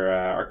of their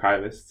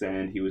archivists,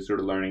 and he was sort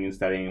of learning and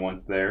studying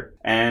once there.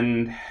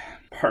 And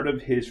part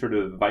of his sort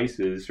of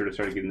vices sort of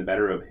started getting the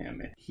better of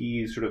him.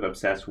 He's sort of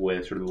obsessed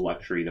with sort of the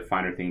luxury, the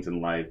finer things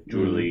in life,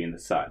 jewelry and the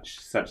such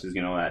as,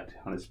 that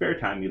on his spare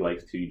time he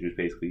likes to just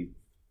basically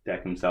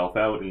deck himself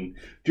out and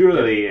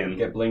jewelry and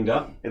get blinged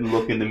up and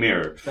look in the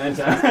mirror.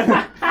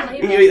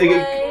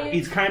 Fantastic.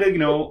 He's kind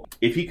of,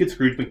 if he could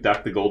Scrooge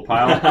McDuck the gold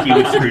pile, he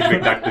would Scrooge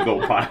McDuck the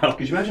gold pile.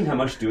 Could you imagine how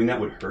much doing that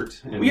would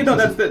hurt? He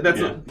doesn't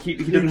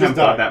have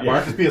thought that far.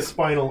 It'd just be a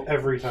spinal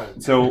every time.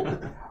 So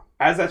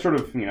as that sort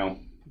of,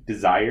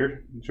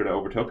 desired sort of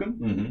overtook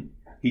him,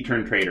 he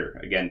turned traitor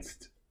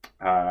against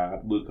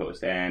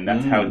Bluecoats, and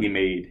that's how he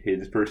made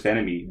his first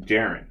enemy,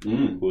 Jaren,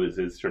 who was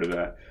his sort of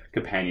a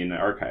companion and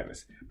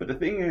archivist. But the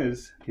thing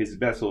is, his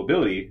vessel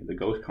ability, the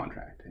ghost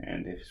contract,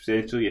 and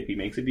essentially if he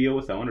makes a deal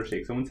with someone or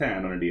shakes someone's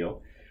hand on a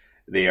deal,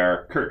 they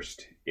are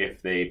cursed.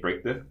 If they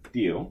break the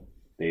deal,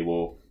 they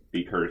will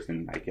be cursed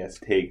and, I guess,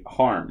 take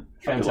harm.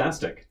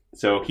 Fantastic.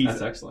 So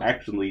he's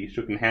actually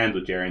shaking hands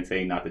with Jaren,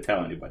 saying not to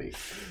tell anybody.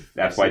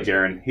 That's why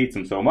Jaren hates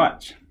him so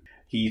much.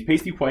 He's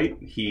pasty white,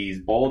 he's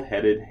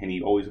bald-headed, and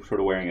he's always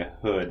sort of wearing a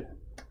hood.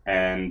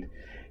 And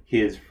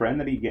his friend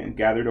that he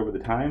gathered over the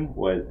time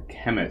was a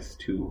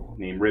chemist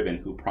named Ribbon,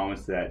 who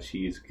promised that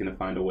she's going to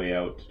find a way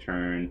out to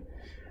turn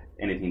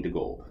anything to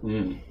gold.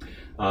 The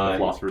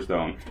Philosopher's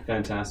Stone.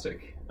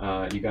 Fantastic.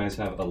 You guys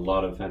have a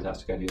lot of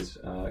fantastic ideas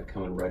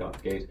coming right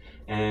off the gate.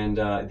 And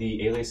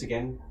the alias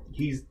again?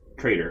 He's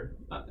Traitor.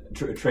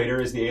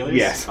 Traitor is the alias?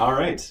 Yes. All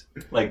right.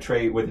 Like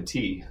Trey with a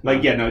T.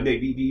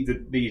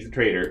 He's a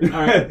traitor. All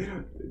right.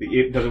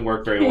 It doesn't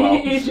work very well.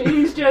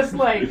 He's just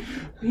like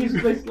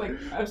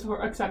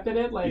accepted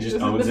it. Like he just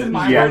this owns is it.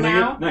 mine right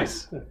now.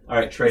 Nice. All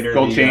right, Traitor.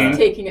 Gold chain.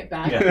 Taking it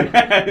back.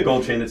 Yeah.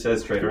 Gold chain that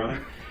says Traitor on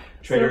it.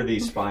 Traitor the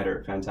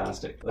Spider.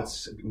 Fantastic.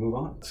 Let's move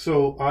on.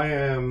 So I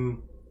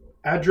am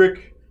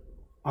Adric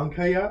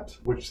Ankayat,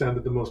 which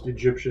sounded the most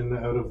Egyptian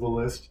out of the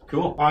list.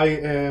 Cool. I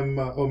am,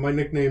 my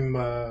nickname,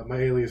 my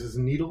alias is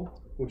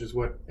Needle, which is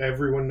what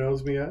everyone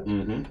knows me as.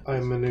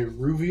 I'm an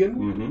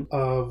Eruvian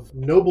of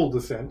noble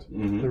descent.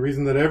 The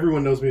reason that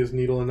everyone knows me as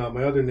Needle and not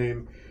my other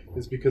name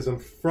is because I'm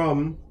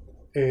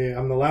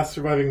the last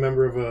surviving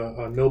member of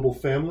a noble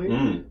family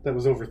that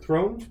was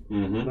overthrown.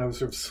 And I was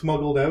sort of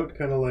smuggled out,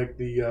 kind of like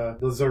the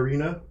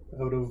Tsarina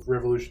out of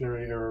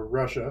Revolutionary era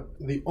Russia.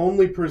 The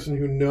only person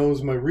who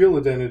knows my real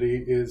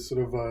identity is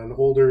sort of an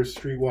older,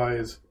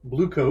 streetwise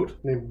bluecoat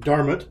named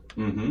Darmot,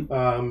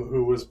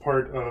 who was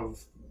part of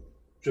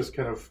just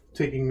kind of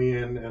taking me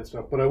in and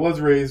stuff. But I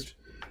was raised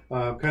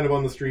kind of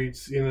on the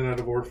streets, in and out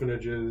of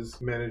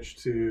orphanages,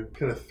 managed to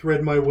kind of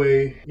thread my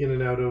way in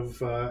and out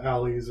of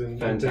alleys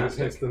and things,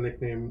 hence the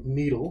nickname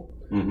Needle,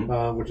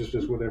 which is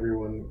just what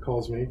everyone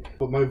calls me.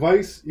 But my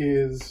vice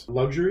is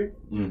luxury,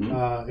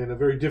 in a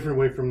very different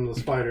way from the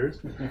spiders,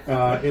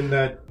 in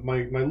that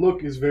my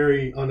look is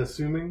very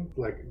unassuming,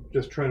 like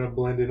just trying to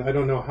blend in. I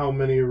don't know how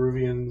many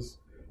Eruvians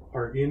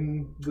are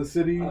in the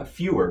city.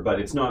 Fewer, but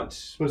it's not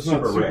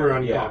super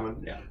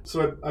uncommon. Yeah.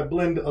 So I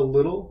blend a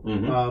little,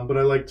 but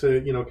I like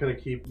to, kind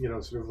of keep,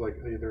 sort of like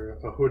either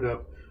a hood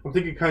up. I'm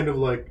thinking kind of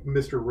like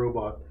Mr.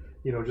 Robot,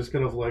 just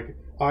kind of like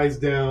eyes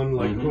down,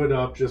 like hood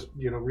up, just,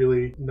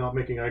 really not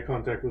making eye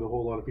contact with a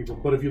whole lot of people.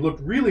 But if you looked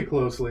really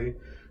closely,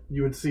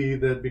 you would see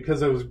that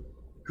because I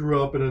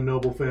grew up in a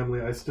noble family,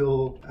 I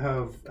still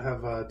have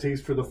a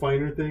taste for the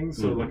finer things.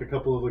 So like a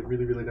couple of like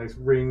really, really nice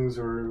rings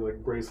or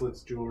like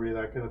bracelets, jewelry,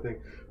 that kind of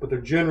thing. But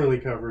they're generally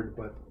covered,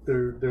 but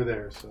they're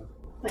there. So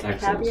like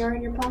excellent. Caviar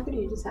in your pocket, or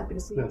are you just happy to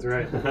see that's it?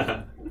 right.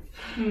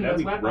 That'd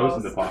be gross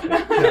in the pocket.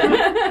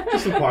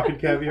 Just some pocket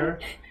caviar.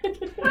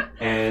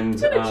 And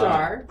in a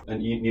jar.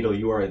 And Needle,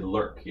 you are a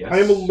lurk, yes? I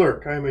am a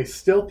lurk. I am a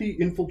stealthy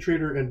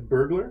infiltrator and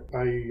burglar.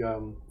 I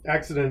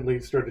accidentally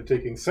started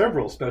taking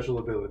several special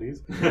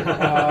abilities.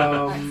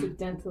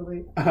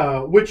 Accidentally.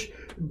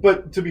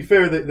 But to be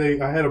fair,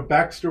 I had a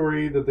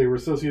backstory that they were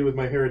associated with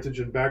my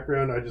heritage and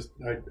background. I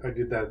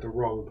did that at the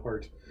wrong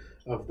part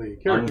of the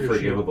character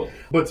Unforgivable. sheet.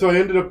 But so I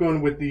ended up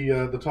going with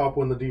the top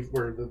one,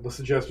 the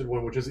suggested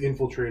one, which is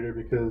infiltrator,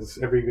 because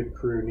every good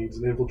crew needs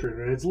an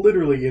infiltrator, and it's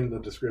literally in the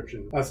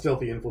description, a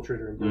stealthy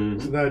infiltrator and burglar.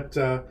 So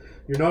that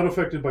you're not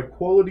affected by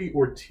quality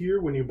or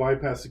tier when you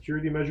bypass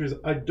security measures.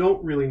 I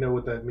don't really know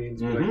what that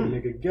means, but I can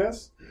make a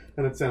guess,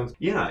 and it sounds...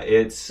 Yeah,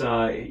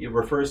 it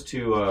refers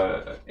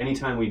to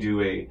anytime we do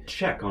a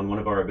check on one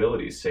of our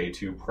abilities, say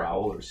to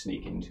prowl or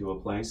sneak into a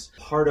place.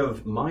 Part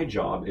of my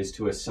job is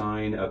to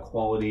assign a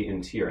quality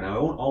and tier, and I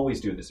won't always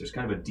do this. There's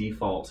kind of a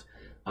default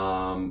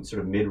sort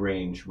of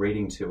mid-range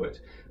rating to it.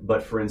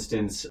 But for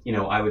instance,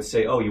 I would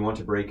say, oh, you want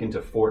to break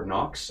into Fort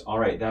Knox? All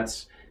right,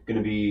 that's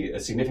going to be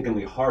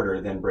significantly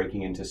harder than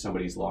breaking into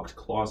somebody's locked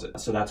closet.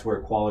 So that's where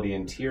quality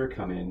and tier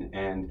come in,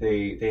 and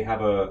they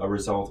have a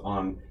result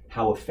on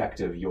how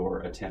effective your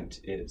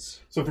attempt is.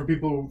 So for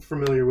people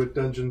familiar with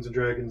Dungeons and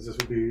Dragons, this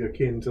would be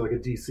akin to like a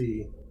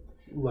DC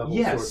level.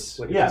 Yes.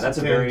 Sort of, like yeah, DC that's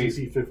 10, a very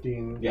DC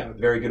 15. Yeah,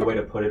 very good way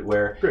to put it.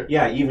 Where Great.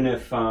 Yeah, even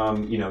if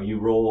you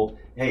roll,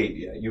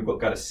 hey, you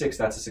got a 6,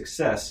 that's a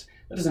success.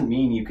 That doesn't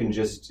mean you can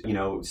just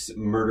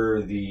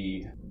murder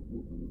the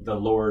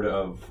Lord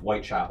of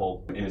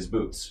Whitechapel in his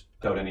boots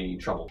without any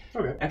trouble.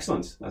 Okay.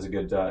 Excellent. That's a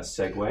good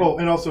segue. Oh,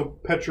 and also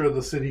Petra,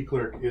 the city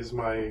clerk, is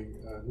my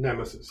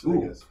nemesis, I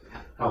guess.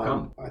 How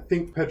come? I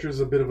think Petra's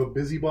a bit of a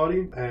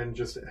busybody and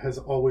just has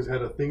always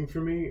had a thing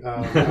for me.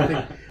 I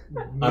think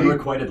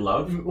Unrequited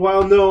love?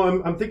 Well,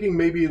 no, I'm thinking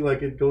maybe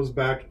like it goes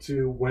back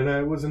to when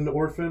I was an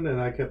orphan and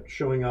I kept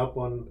showing up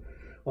on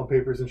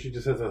papers, and she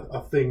just has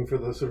a thing for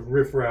the sort of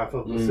riffraff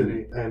of the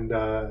city. And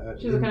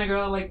she's the kind of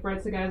girl that like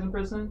writes the guys in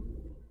prison.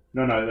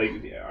 No,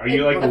 like, are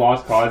you like a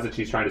lost cause that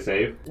she's trying to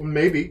save?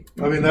 Maybe.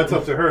 I mean, that's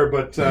up to her,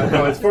 but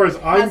no, as far as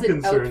I'm Has it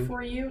concerned... out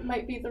for you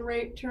might be the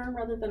right term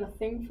rather than a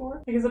thing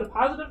for? Like, is it a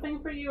positive thing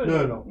for you? Or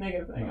No.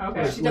 Negative thing? No.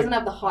 Okay. She doesn't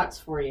have the hots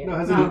for you. No,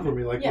 has it out for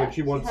me, like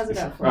she wants... has it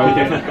out for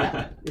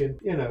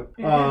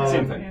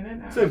Same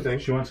thing. Same thing.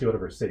 She wants you out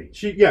of her city.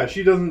 She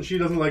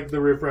doesn't like the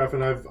riffraff,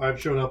 and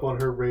I've shown up on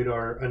her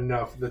radar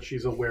enough that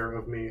she's aware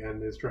of me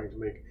and is trying to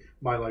make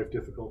my life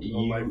difficult.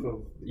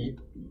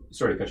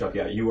 Sorry to cut you off.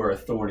 Yeah, you are a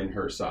thorn in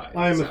her side.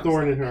 I am a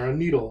thorn in her, a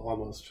needle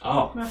almost.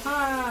 Oh.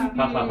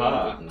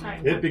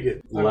 It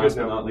begins. Last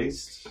but not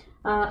least.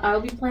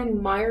 I'll be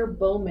playing Meyer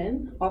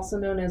Bowman, also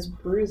known as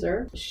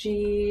Bruiser.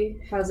 She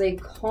has a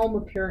calm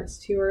appearance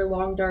to her,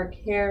 long dark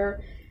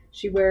hair.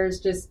 She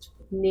wears just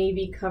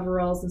navy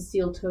coveralls and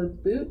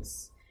steel-toed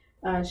boots.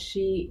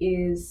 She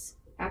is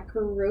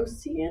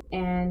Akarosian,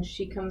 and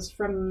she comes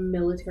from a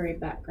military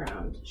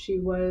background. She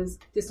was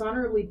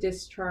dishonorably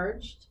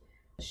discharged.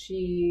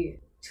 She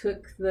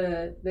took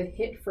the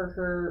hit for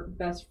her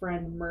best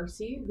friend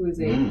Mercy, who is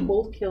a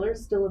cold killer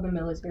still in the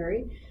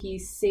military. He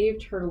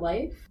saved her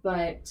life,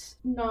 but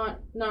not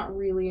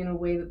really in a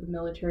way that the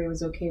military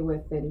was okay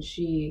with, and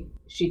she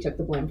took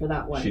the blame for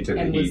that one. She took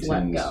and the was heat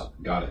let and go.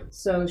 Got it.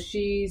 So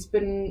she's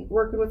been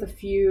working with a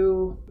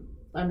few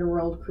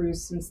underworld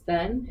crews since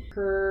then.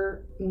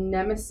 Her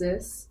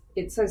nemesis,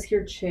 it says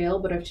here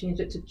Chael, but I've changed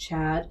it to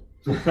Chad.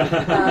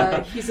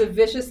 He's a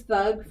vicious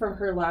thug from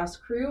her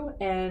last crew,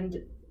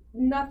 and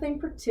nothing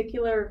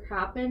particular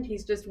happened.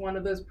 He's just one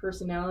of those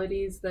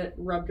personalities that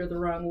rubbed her the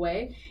wrong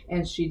way,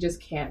 and she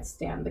just can't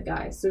stand the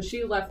guy. So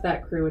she left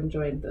that crew and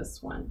joined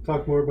this one.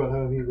 Talk more about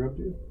how he rubbed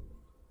you.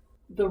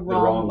 The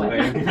wrong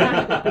way.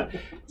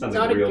 Sounds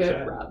Not like a real good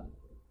chat. rub.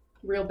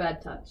 Real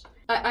bad touch.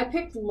 I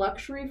picked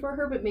luxury for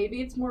her, but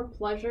maybe it's more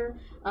pleasure.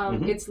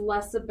 It's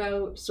less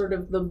about sort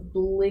of the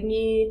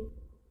blingy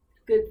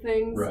good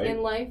things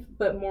in life,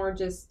 but more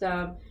just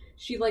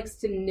she likes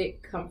to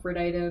knit comfort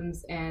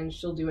items, and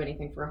she'll do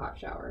anything for a hot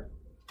shower.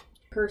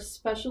 Her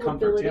special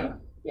ability,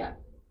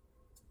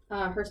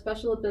 her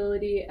special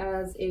ability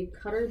as a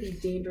cutter, the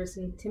dangerous,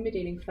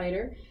 intimidating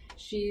fighter.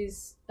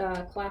 She's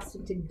classed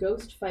into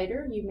Ghost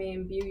Fighter. You may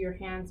imbue your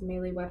hands,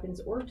 melee weapons,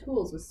 or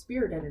tools with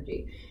spirit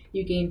energy.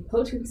 You gain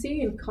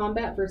potency in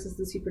combat versus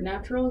the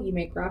supernatural. You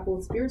may grapple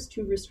with spirits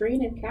to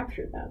restrain and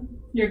capture them.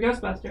 You're a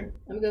Ghostbuster.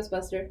 I'm a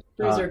Ghostbuster.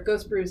 Bruiser.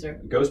 Ghost Bruiser.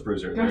 Ghost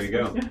Bruiser. There you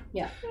go.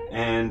 Yeah.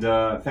 And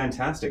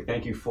fantastic.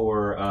 Thank you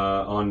for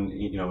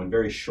in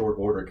very short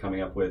order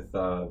coming up with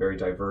very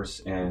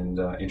diverse and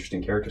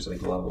interesting characters. I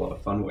think we'll have a lot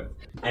of fun with.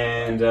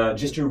 And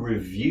just to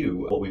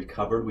review what we've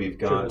covered, we've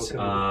got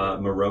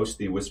Morose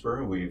the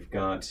Whisperer. We've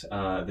got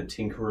the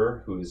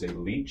Tinkerer, who is a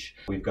leech.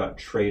 We've got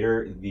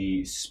Traitor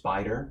the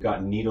Spider. We've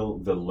got Needle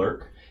the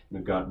Lurk.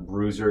 We've got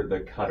Bruiser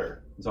the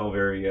Cutter. It's all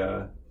very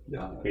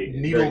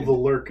Needle the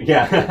Lurk.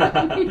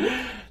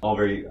 Yeah. all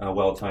very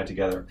well tied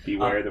together.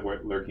 Beware the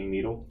lurking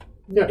needle.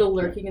 Needle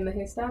lurking in the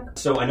haystack.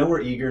 So I know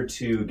we're eager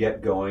to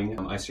get going.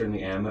 I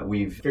certainly am.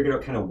 We've figured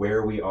out kind of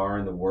where we are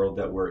in the world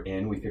that we're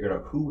in. We figured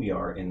out who we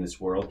are in this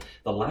world.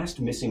 The last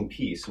missing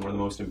piece, and one of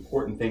the most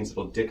important things that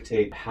will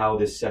dictate how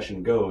this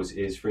session goes,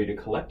 is for you to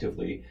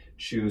collectively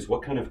choose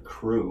what kind of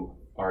crew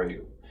are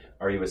you.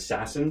 Are you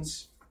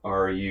assassins?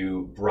 Are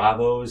you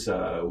bravos,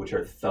 which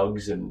are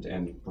thugs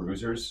and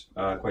bruisers,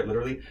 quite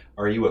literally?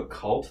 Are you a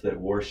cult that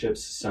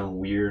worships some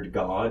weird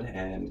god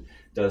and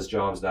does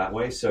jobs that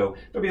way? So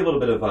there'll be a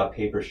little bit of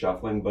paper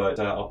shuffling, but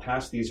I'll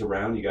pass these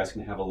around. You guys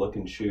can have a look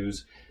and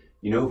choose,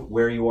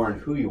 where you are and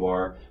who you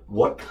are.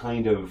 What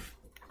kind of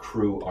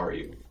crew are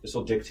you? This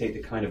will dictate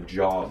the kind of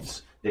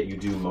jobs that you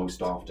do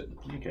most often.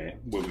 Okay.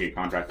 What we get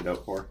contracted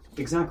out for?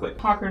 Exactly.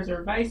 Hawkers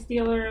are vice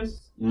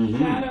dealers.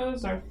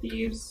 Shadows are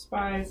thieves,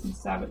 spies, and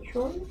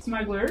saboteurs.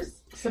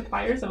 Smugglers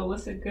suppliers of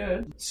illicit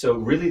goods. So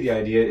really the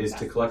idea is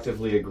to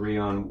collectively agree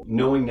on,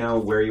 knowing now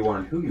where you are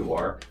and who you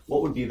are,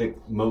 what would be the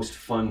most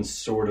fun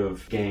sort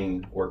of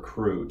gang or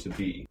crew to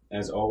be.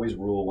 As always,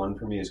 rule 1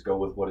 for me is go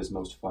with what is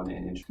most fun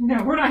and interesting.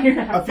 No, we're not here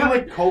to have I feel fun.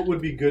 like cult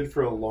would be good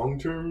for a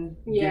long-term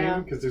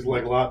game, because there's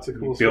like lots of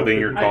cool Building stuff.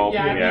 your cult.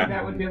 I think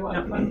that would be a lot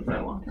of fun for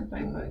a long-term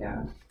thing, but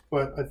yeah.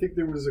 But I think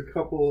there was a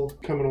couple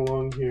coming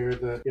along here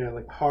that,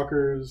 like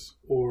hawkers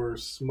or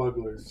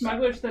smugglers.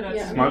 Smugglers stood out.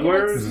 Yeah.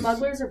 Smugglers?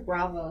 Smugglers or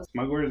bravos.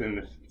 Smugglers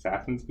and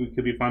assassins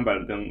could be fun, but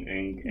I don't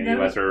think any of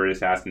us are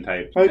assassin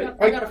types. I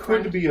got a could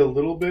friend. be a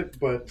little bit,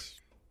 but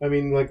I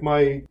mean, like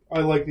I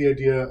like the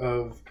idea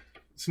of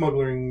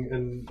smuggling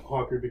and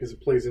hawker because it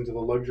plays into the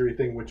luxury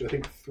thing, which I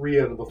think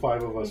 3 out of the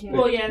 5 of us picked.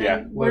 Well, yeah,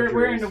 Yeah.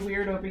 we're into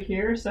weird over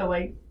here, so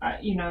like,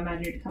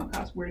 imagine you come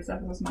across weird stuff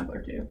as a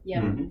smuggler too.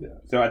 Yeah. Mm-hmm.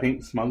 So I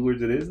think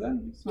smugglers it is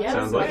then? Yeah,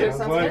 Sounds like smugglers it.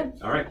 sounds Sounds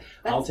good. All right,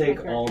 That's I'll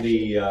take my all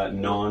the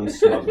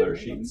non-smuggler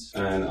sheets,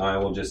 and I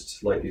will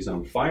just light these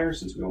on fire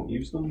since we won't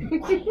use them.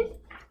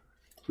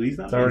 Please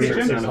not. It's already, Insert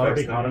it's sound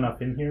already effects hot there. enough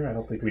in here. I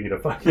don't think we need a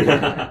fire.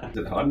 Is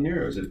it hot in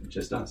here, or is it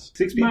just us?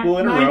 6 people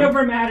in a Mind row.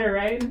 over matter,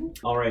 right?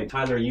 All right,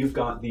 Tyler, you've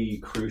got the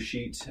crew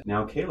sheet.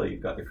 Now, Kayla,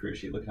 you've got the crew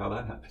sheet. Look how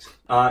that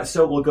happened.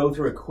 So we'll go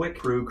through a quick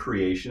crew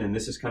creation, and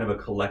this is kind of a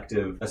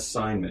collective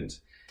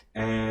assignment.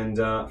 And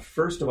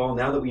first of all,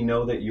 now that we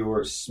know that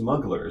you're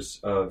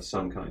smugglers of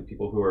some kind,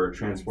 people who are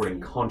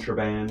transporting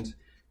contraband,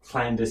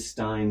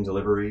 clandestine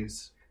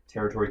deliveries,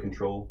 territory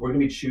control, we're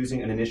going to be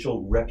choosing an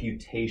initial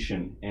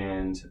reputation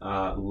and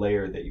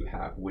layer that you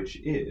have, which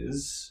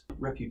is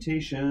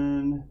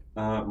reputation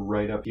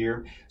right up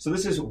here. So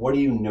this is, what are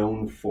you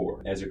known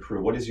for as a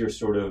crew? What is your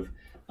sort of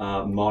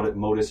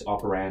modus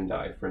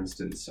operandi, for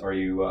instance? Are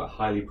you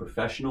highly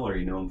professional? Are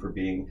you known for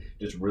being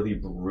just really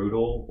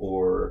brutal,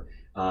 or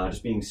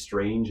just being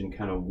strange and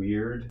kind of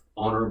weird?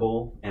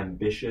 Honorable,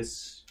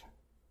 ambitious?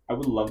 I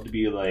would love to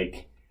be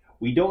like,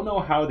 we don't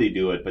know how they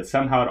do it, but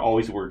somehow it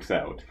always works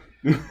out.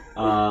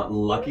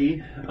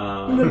 Lucky?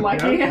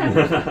 Lucky.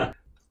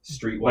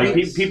 Streetwise?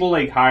 Like people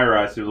like hire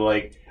us, they're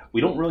like, we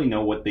don't really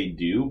know what they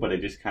do, but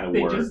it just kind of They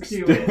works. just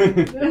do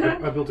it.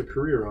 I built a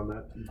career on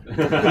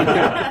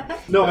that.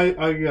 No,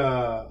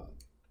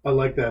 I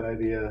like that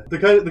idea. The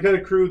kind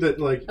of crew that,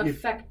 like,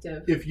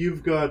 Effective. if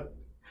you've got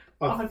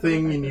a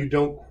thing and you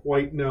don't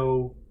quite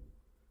know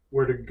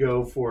where to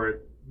go for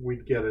it,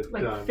 we'd get it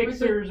Like done.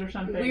 fixers or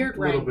something. Weird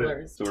Little bit.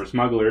 wranglers. So we're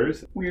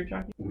smugglers. Weird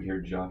junkie.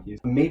 Weird jockeys.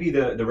 Maybe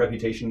the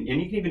reputation,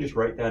 and you can even just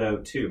write that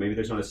out too. Maybe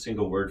there's not a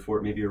single word for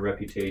it. Maybe your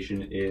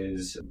reputation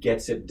is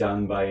gets it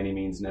done by any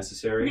means We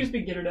necessary. just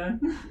be get her done.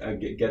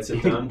 Gets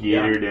it done.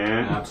 Get her done.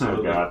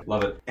 Absolutely. Oh, God.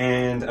 Love it.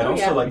 And I'd Oh,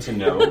 also yeah. like to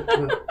know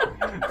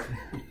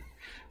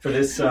for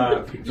this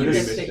You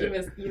missed it.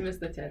 You missed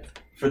the tits.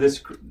 for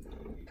this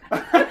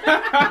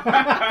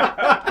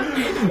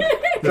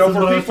This is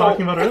what I was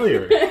talking about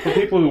earlier. For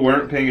people who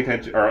weren't paying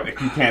attention, or if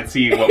you can't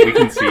see what we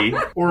can see,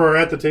 Or are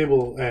at the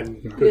table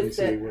and couldn't Missed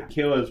see it. what.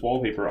 Kayla's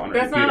wallpaper on her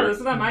This computer.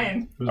 is not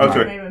mine. Oh,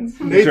 sorry. Nathan's.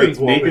 Nathan's Nathan's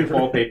wallpaper.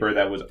 wallpaper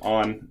that was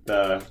on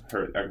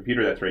her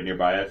computer that's right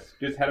nearby us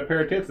just had a pair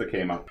of tits that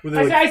came up. Were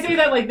they, I say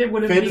that like there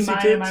wouldn't be fantasy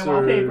mine in my tits or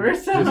wallpaper.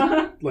 So.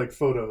 just, like,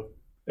 photo?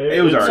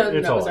 It was It's- art.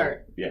 It's No, it all was art.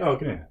 art. Yeah. Oh,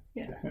 okay.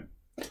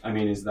 I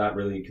mean, is that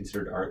really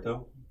considered art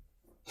though?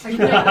 Are you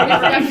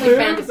Definitely boobs,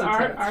 fantasy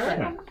art, tits,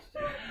 art?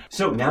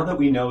 So now that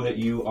we know that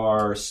you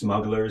are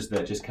smugglers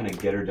that just kind of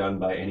get her done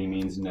by any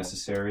means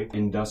necessary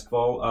in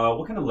Duskfall,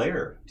 what kind of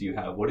lair do you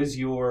have? What is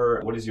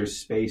your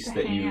space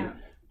that you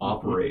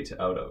operate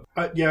out of?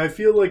 Yeah, I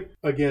feel like,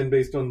 again,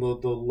 based on the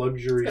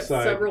luxury It's got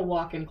side, several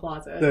walk-in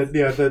closets.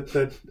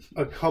 that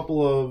a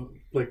couple of,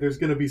 like, there's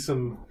going to be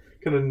some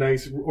kind of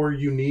nice or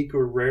unique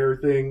or rare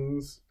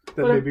things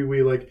that Well, maybe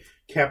we, like,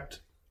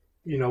 kept.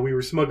 You know, we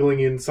were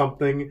smuggling in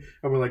something,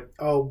 and we're like,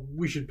 oh,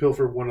 we should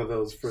pilfer one of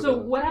those for So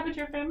the... what happened to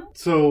your family?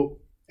 So,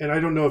 and I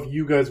don't know if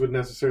you guys would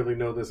necessarily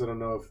know this. I don't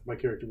know if my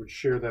character would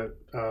share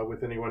that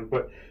with anyone,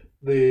 but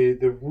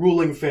the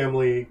ruling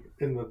family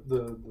in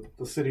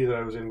the city that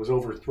I was in was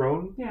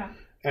overthrown. Yeah.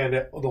 And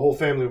the whole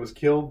family was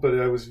killed, but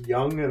I was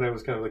young, and I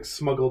was kind of like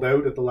smuggled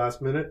out at the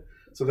last minute.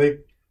 So they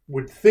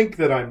would think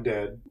that I'm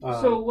dead.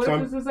 So what if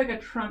I'm- this is like a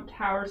Trump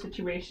Tower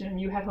situation and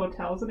you had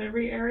hotels in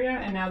every area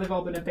and now they've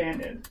all been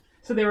abandoned?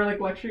 So they were like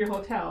luxury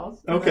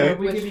hotels. Okay. So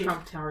we With could be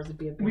Trump Towers would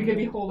be a we could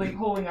be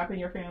holding up in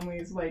your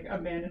family's like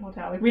abandoned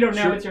hotel. Like we don't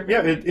know it's your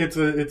family. Yeah, it's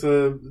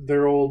a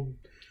their old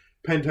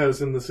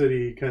penthouse in the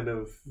city kind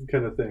of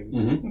thing.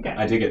 Mm-hmm. Okay.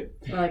 I dig it.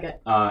 I like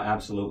it.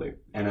 Absolutely.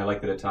 And I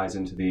like that it ties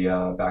into the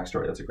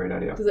backstory. That's a great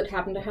idea. Does it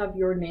happen to have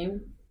your name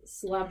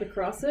slapped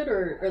across it,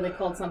 or are they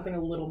called something a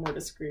little more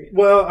discreet?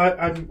 Well,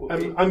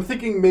 I'm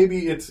thinking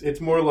maybe it's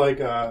more like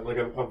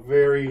a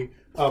very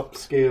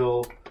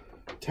upscale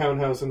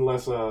townhouse and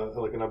less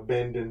like an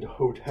abandoned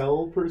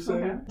hotel per se,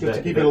 Okay. just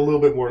to keep it a little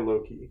bit more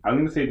low key. I'm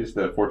going to say just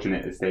the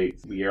Fortunate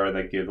Estates. We are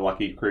like the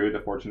lucky crew, the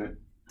Fortunate.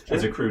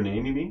 As a crew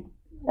name, you mean?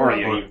 Or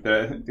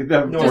the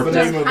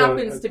just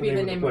happens to be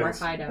the name of our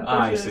hideout.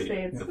 I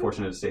see. The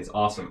Fortunate Estates,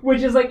 awesome.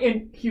 Which is like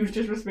in huge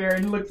disrepair,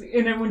 and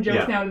everyone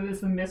jokes now that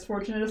it's the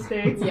Misfortunate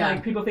Estates. Yeah.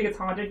 Like people think it's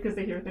haunted because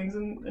they hear things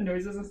and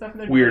noises and stuff.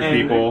 Weird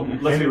people.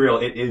 Let's be real,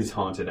 it is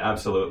haunted,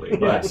 absolutely.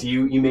 But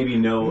you maybe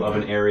know of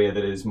an area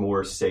that is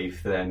more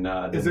safe than.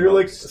 Is there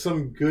like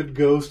some good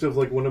ghost of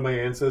like one of my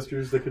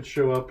ancestors that could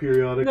show up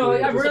periodically? No,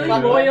 a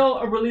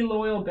really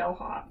loyal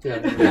bellhop. Yeah.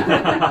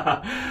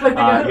 Like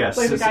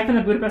the guy from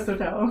the Budapest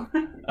Hotel.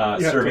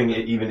 Serving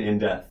it even in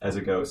death as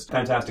a ghost.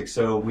 Fantastic.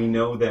 So we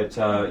know that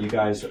you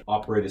guys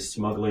operate a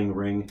smuggling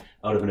ring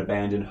out of an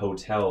abandoned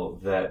hotel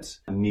that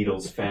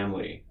Needle's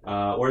family,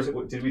 or is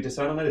it? Did we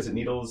decide on that? Is it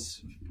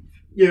Needle's?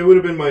 Yeah, it would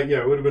have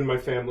been my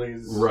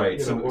family's,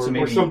 right?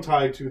 Or some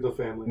tie to the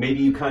family. Maybe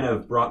you kind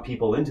of brought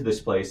people into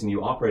this place and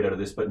you operate out of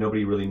this, but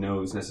nobody really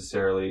knows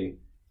necessally.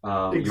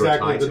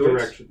 Exactly the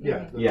direction.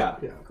 Yeah.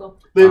 Cool.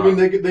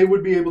 They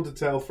would be able to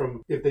tell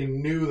from if they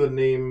knew the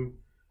name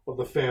of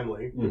the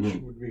family, which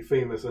would be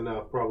famous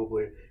enough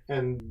probably,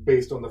 and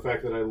based on the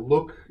fact that I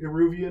look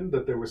Eruvian,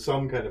 that there was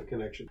some kind of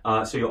connection.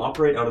 So you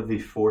operate out of the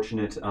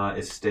Fortunate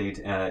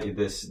Estate,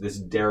 this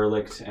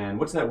derelict, and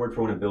what's that word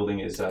for when a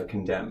building is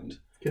condemned?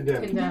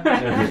 Condemned. Yeah,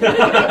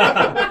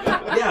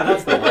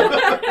 that's the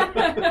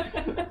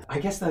word. I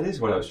guess that is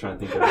what I was trying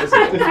to think of, isn't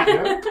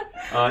it?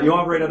 You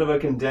operate out of a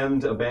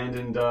condemned,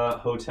 abandoned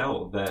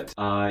hotel that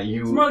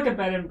you... It's more like a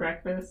bed and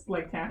breakfast,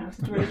 like townhouse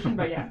situation,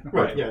 but yeah.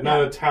 Right, yeah,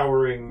 not a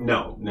towering...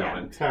 No.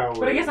 Tower.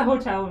 But I guess a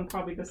hotel and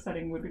probably the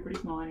setting would be pretty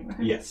small anyway.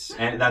 Yes,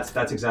 and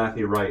that's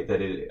exactly right, that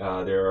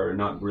there are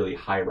not really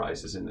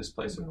high-rises in this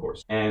place, of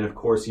course. And of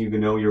course, you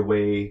can know your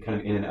way kind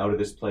of in and out of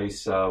this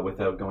place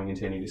without going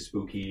into any of the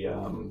spooky,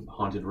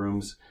 haunted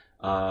rooms.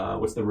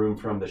 What's the room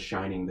from The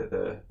Shining that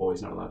the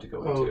boy's not allowed to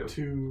go into?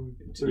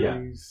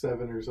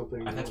 237 or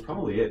something. That's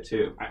probably it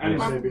too.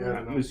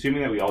 I'm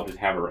assuming that we all just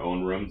have our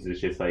own rooms.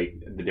 It's just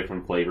like the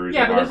different flavors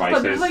of but our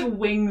vices. There's like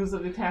wings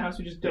of the townhouse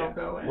we just don't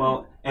go in.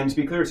 Well, and to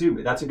be clear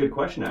too, that's a good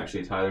question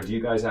actually, Tyler. Do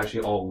you guys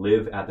actually all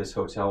live at this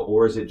hotel,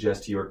 or is it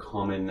just your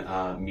common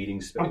meeting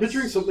space? I'm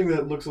picturing something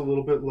that looks a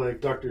little bit like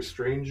Doctor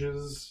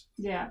Strange's.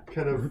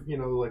 Kind of,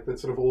 like that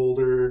sort of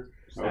older.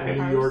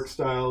 New York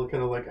style,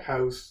 kind of like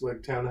house,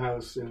 like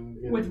townhouse in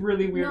with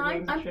really weird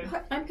wings and shit.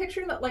 I'm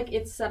picturing that like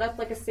it's set up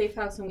like a safe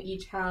house and we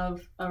each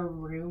have a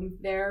room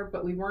there,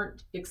 but we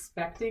weren't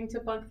expecting to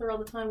bunk there all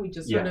the time. We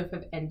just sort of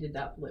have ended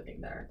up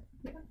living there.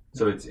 Yeah.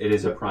 So it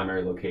is a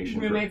primary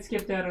location. Roommates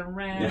skipped out on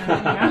rent.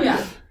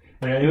 Yeah.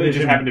 It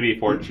just happened to be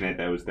fortunate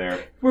that I was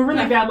there. We're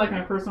really bad luck in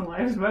our personal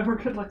lives, but we're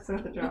good luck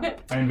at the job.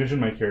 I envision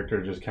my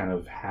character just kind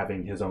of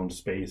having his own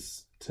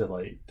space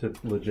to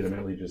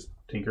legitimately just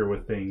tinker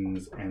with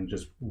things and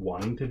just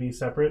wanting to be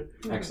separate.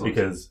 Excellent.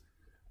 Because,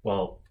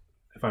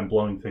 if I'm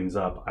blowing things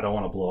up, I don't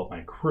want to blow up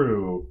my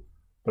crew.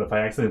 But if I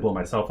accidentally blow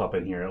myself up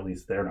in here, at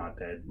least they're not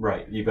dead.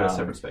 Right, you've got a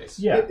separate space.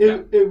 Yeah,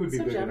 it would be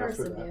so big enough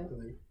for that.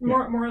 that.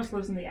 Morris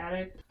lives in the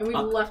attic. And we've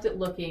left it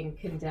looking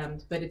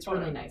condemned, but it's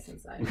really nice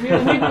inside.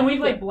 We've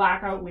like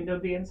blackout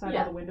windowed the inside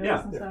of the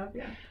windows and stuff.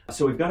 Yeah.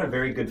 So we've got a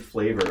very good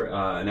flavor,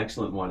 an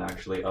excellent one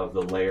actually, of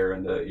the lair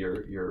and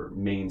your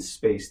main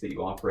space that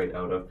you operate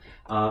out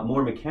of.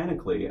 More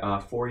mechanically,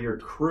 for your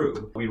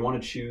crew, we'd want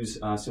to choose,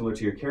 similar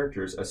to your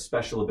characters, a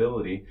special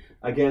ability.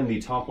 Again, the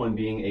top one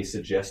being a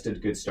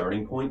suggested good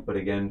starting point, but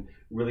again,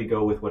 really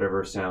go with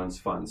whatever sounds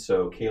fun.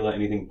 So, Kayla,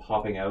 anything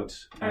popping out?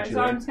 Alright,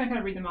 so I'm just going to kind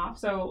of read them off.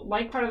 So,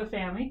 like part of the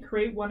family,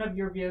 create one of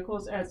your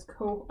vehicles as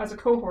a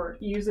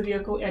cohort. Use the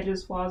vehicle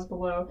edges, flaws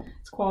below.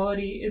 Its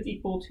quality is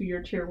equal to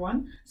your tier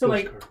 1. So,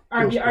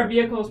 our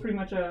vehicle is pretty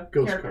much a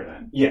character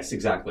then. Yes,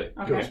 exactly.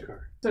 Okay. Ghost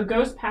car. So,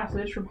 Ghost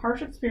Passage. From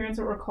harsh experience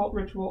or occult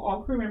ritual,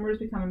 all crew members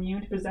become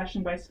immune to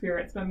possession by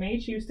spirits, but may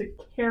choose to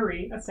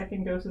carry a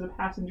second ghost as a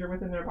passenger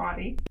within their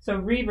body. So,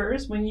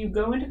 Reavers. When you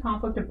go into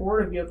conflict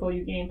aboard a vehicle,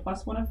 you gain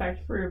 +1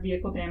 effect for your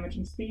vehicle damage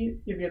and speed.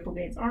 Your vehicle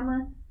gains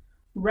armor.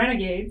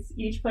 Renegades.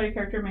 Each player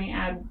character may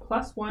add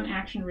 +1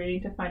 action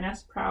rating to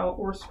finesse, prowl,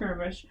 or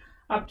skirmish,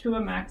 up to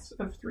a max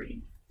of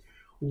 3.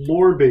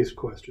 Lore-based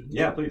question.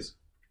 Yeah, please.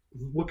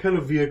 What kind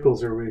of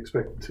vehicles are we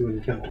expected to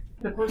encounter?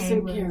 The horse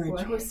and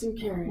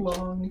carriage.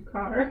 Long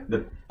car.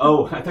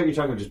 I thought you were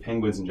talking about just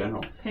penguins in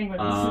general.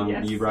 Penguins,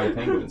 yes. You ride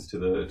penguins to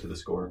the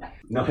score.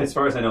 No, as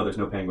far as I know, there's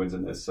no penguins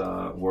in this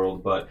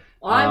world, but...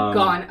 I'm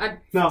gone.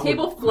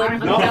 Table flip.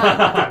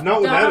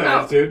 Not with that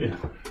attitude.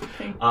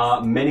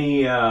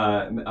 Many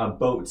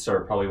boats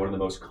are probably one of the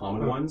most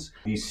common ones.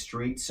 These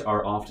streets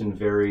are often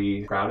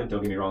very crowded.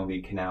 Don't get me wrong,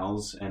 the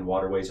canals and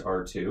waterways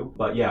are too.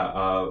 But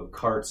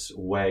carts,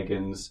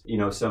 wagons,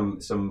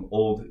 some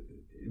old,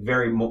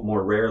 very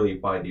more rarely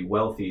by the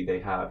wealthy, they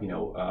have,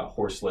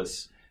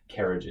 horseless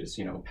carriages,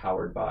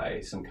 powered by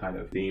some kind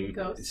of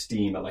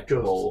steam,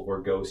 electrical,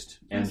 or ghost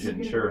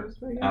engine. Sure,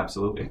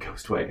 absolutely, a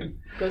ghost wagon.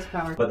 Ghost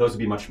power. But those would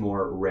be much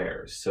more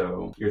rare.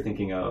 So you're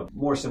thinking of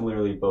more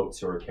similarly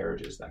boats or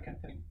carriages, that kind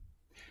of thing.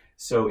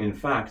 So in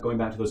fact, going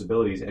back to those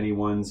abilities, any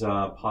ones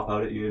pop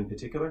out at you in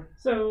particular?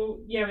 So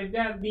we've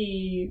got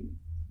the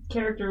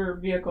character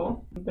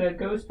vehicle. The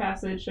Ghost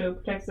Passage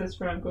protects us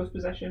from ghost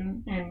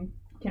possession and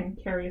can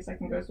carry a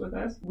second ghost with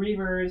us.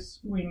 Reavers,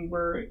 when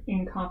we're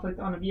in conflict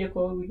on a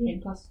vehicle, we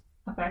gain plus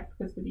effect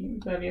because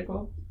the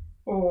vehicle.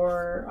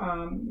 Or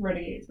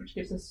renegades, which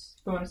gives us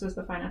bonuses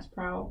to finesse,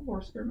 prowl,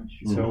 or skirmish.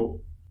 So,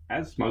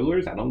 as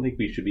smugglers, I don't think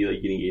we should be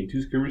getting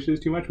into skirmishes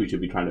too much. We should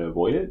be trying to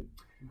avoid it.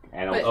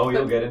 And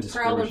you'll get into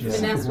prowl skirmishes.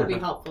 and finesse would be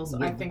helpful.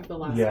 So I think the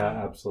last. Yeah,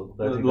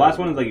 absolutely. The last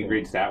one is a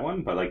great stat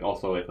one, but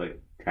also if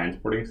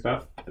transporting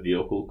stuff, a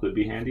vehicle could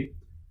be handy.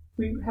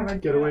 We have a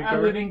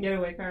living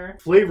getaway car.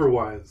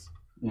 Flavor-wise,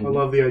 I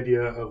love the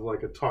idea of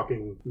a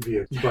talking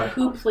vehicle. But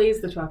who plays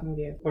the talking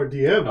vehicle? Our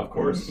DM, of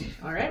course.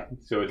 All right.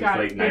 So it's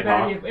just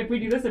Nighthawk. If we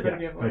do this, it better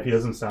be a voice. If he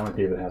doesn't sound like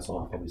David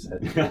Hasselhoff, I'll be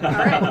sad. All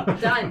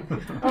right,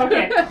 done.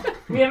 Okay,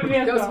 we have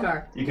a ghost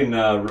car. You can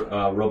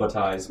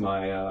robotize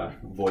my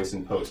voice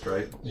in post,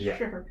 right? Yeah.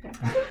 Sure. Okay.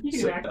 You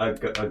can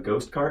do a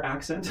ghost car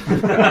accent?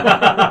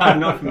 I'm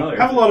not familiar.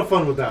 Have a lot of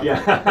fun with that.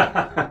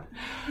 Yeah.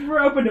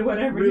 We're open to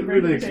whatever you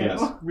bring to the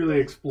table.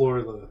 Really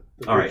explore the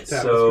all right,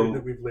 tapestry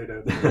that we've laid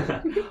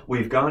out.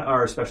 We've got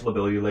our special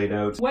ability laid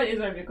out. What is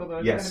our vehicle, though?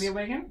 Is it going to be a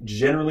wagon?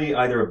 Generally,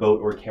 either a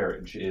boat or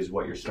carriage is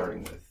what you're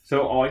starting with.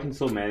 So all I can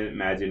still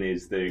imagine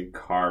is the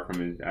car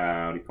from,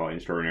 what do you call it,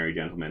 Extraordinary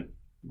Gentleman.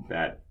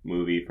 That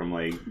movie from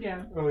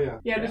Yeah. Oh, yeah.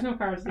 Yeah, there's no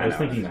cars. I was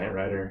thinking Knight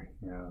Rider.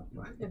 Yeah.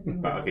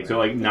 Okay,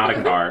 so not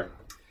a car.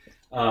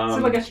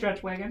 So a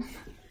stretch wagon.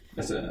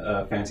 That's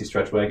a fancy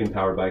stretch wagon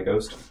powered by a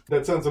ghost.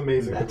 That sounds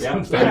amazing. Yeah,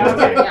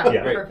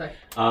 perfect.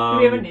 Do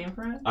we have a name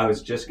for it? I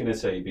was just going to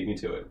say, you beat me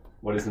to it.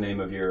 What is the name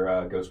of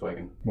your ghost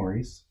wagon?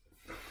 Maurice.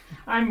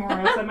 I'm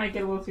Maurice. That might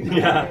get a little too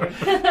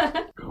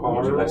complicated. Where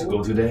would you like to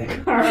go today?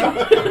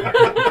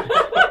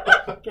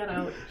 Get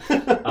out.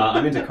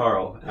 I'm into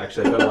Carl.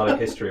 Actually, I've got a lot of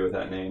history with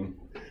that name.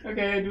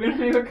 Okay, do we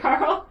name it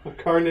Carl? A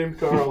car named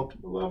Carl.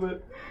 Love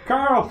it.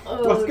 Carl,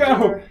 let's go.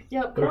 Dear.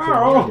 Yep,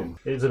 Carl.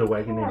 Is it a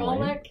wagon named Carl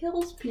Lane? that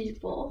kills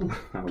people.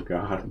 Oh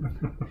God.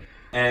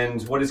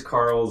 And what is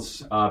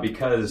Carl's?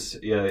 Because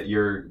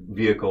your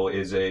vehicle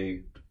is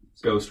a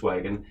ghost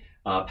wagon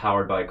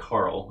powered by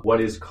Carl. What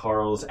is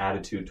Carl's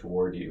attitude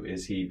toward you?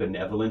 Is he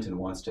benevolent and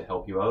wants to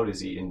help you out? Is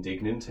he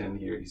indignant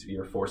and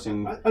you're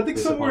forcing? I think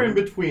somewhere in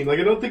between. I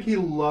don't think he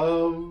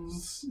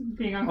loves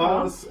being on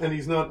us, and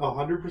he's not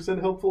 100%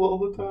 helpful all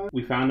the time.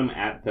 We found him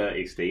at the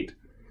estate,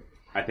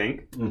 I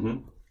think.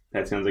 Mm-hmm.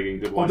 That sounds like a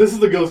good one. Oh, this is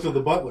the ghost of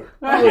the butler.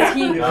 Oh,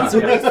 he's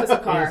a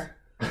racist car.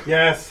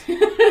 Yes.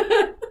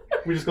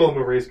 We just call him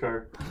a race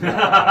car.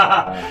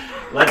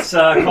 Let's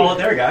call it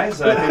there,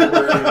 guys. I think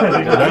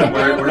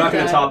we're not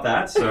going to top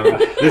that. So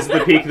this is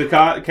the peak of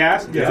the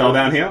cast. It's all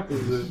downhill.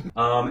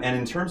 And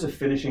in terms of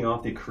finishing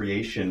off the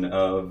creation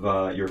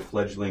of your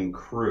fledgling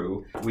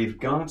crew,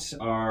 we've got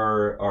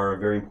our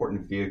very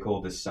important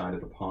vehicle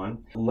decided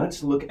upon.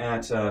 Let's look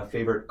at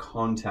favorite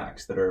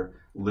contacts that are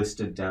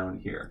listed down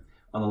here.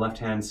 On the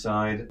left-hand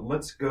side,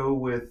 let's go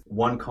with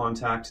one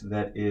contact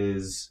that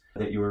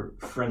you're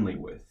friendly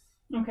with.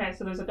 Okay,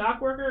 so there's a dock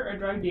worker, a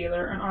drug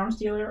dealer, an arms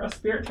dealer, a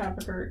spirit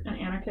trafficker, an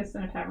anarchist,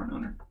 and a tavern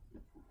owner.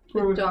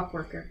 The dock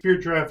worker.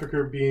 Spirit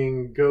trafficker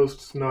being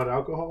ghosts, not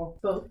alcohol?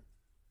 Both.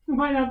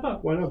 Why not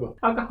both? Why not both?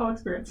 Alcoholic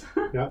spirits.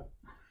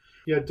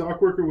 Yeah,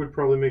 dock worker would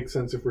probably make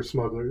sense if we're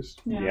smugglers.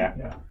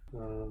 Yeah.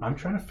 I'm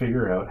trying to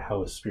figure out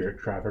how a spirit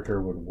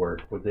trafficker would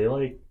work. Would they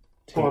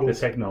take the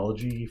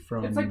technology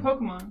from... It's like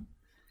Pokemon.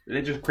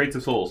 It just creates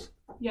the souls.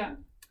 Yeah.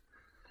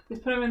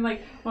 Just put them in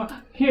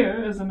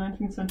here is a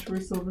 19th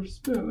century silver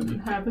spoon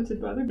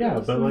inhabited by the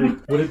ghosts. Yeah,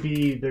 but would it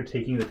be they're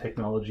taking the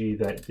technology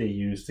that they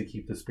use to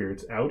keep the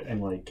spirits out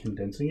and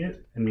condensing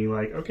it and being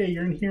okay,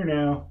 you're in here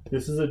now.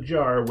 This is a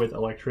jar with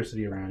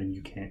electricity around and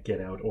you can't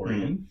get out or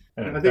in.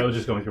 That was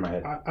just going through my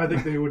head. I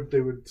think they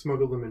would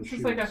smuggle them in shoes.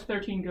 It's like a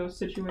 13 Ghost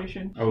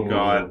situation. Oh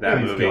God,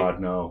 that movie. God,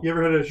 no. You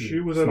ever had a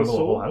shoe without a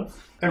soul? House?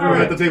 Everyone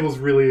at the table's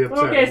really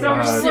upset. Okay, so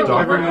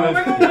we're going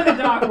with a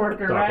dock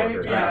worker, right?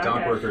 Worker. Yeah,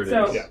 dock worker it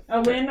so, is.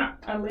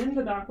 Alyn,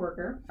 the dock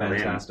worker.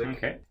 Fantastic.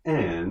 Okay.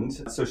 And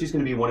so she's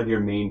going to be one of your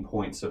main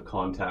points of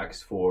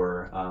contacts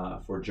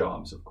for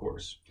jobs, of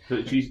course.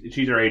 So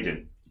she's our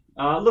agent.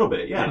 A little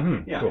bit, yeah.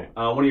 Mm-hmm. Yeah. Cool.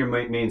 One of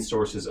your main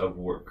sources of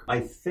work. I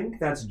think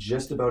that's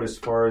just about as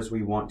far as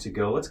we want to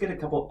go. Let's get a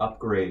couple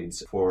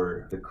upgrades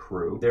for the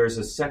crew. There's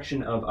a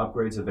section of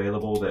upgrades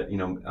available that,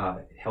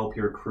 help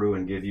your crew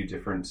and give you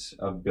different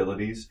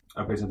abilities.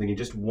 Upgrades, I'm thinking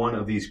just one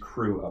of these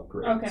crew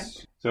upgrades. Okay.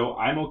 So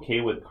I'm okay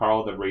with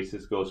Carl, the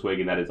racist ghost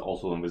wagon that is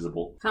also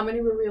invisible. How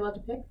many were we allowed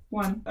to pick?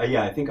 One.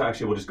 Yeah, I think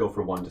actually we'll just go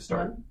for one to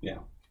start. One? Yeah.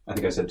 I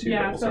think I said two.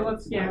 Yeah, but so we'll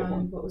let's,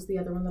 what was the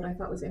other one that I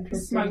thought was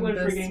interesting?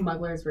 Smuggler's rigging.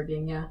 Smuggler's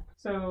rigging, yeah.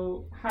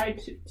 So hide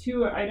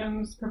two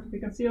items perfectly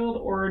concealed,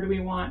 or do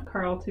we want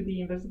Carl to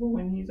be invisible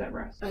when he's at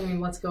rest? I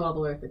mean, let's go all the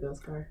way with the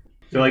ghost car.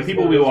 So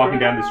people will be walking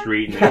down the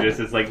street and there's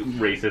just this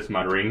racist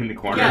muttering in the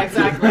corner. Yeah,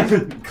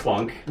 exactly.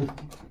 Clunk.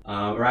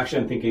 Or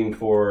actually, I'm thinking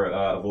for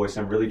a voice,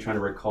 I'm really trying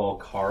to recall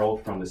Carl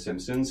from The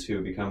Simpsons,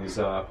 who becomes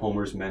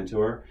Homer's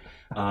mentor.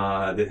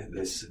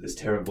 This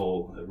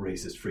terrible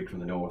racist freak from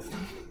the north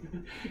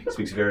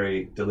speaks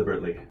very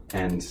deliberately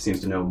and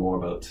seems to know more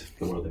about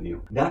the world than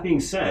you. That being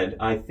said,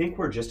 I think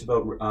we're just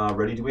about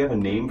ready. Do we have a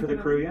name for the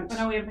crew yet?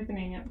 No, we haven't picked a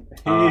name yet.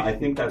 I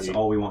think that's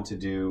all we want to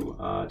do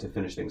to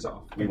finish things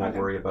off. We won't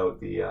worry about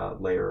the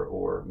layer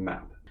or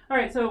map. All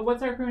right, so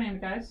what's our crew name,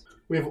 guys?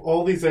 We have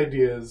all these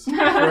ideas for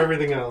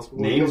everything else. But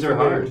Names are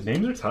hard.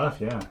 Names are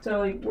tough, yeah. So,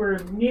 like, we're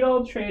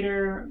Needle,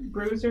 Trader,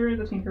 Bruiser,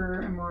 the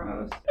Tinkerer, and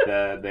Moros.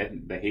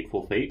 The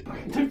hateful fate.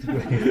 The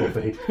hateful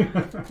fate.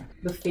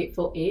 The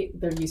Fateful Eight.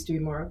 There used to be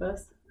more of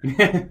us.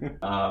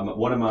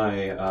 One of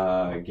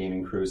my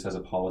gaming crews has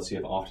a policy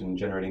of often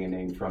generating a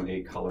name from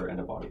a color and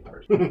a body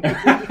part. And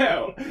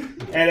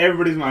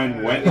everybody's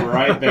mind went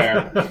right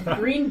there.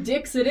 Green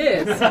Dicks it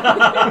is.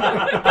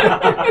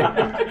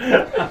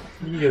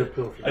 You can get a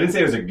pill for I didn't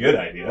say it was a good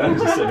idea. I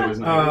just said it was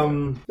not.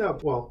 No,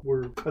 well,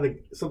 I think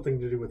something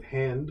to do with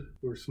hand.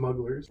 We're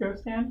smugglers.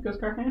 Ghost hand? Ghost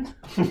car hand?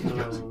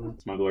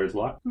 Smuggler's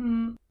luck. I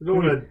don't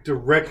want to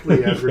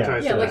directly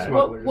advertise Yeah, to like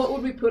smugglers. what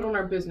would we put on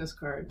our business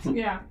cards?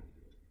 Yeah.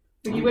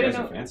 You You guys wouldn't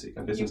are know. fancy.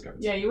 Got business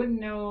cards. Yeah, you wouldn't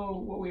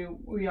know what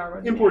we are.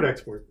 With Import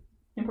export.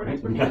 Import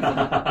export.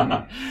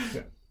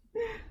 Good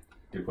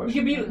We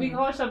question. could we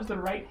call ourselves the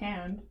right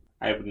hand.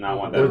 I would not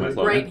want that as my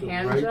slogan. Right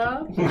hand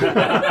job?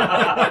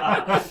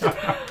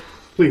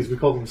 Please, we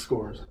call them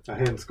scores. A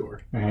hand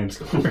score.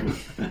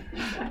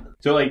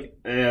 So, like,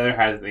 the other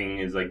hard thing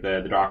is, like,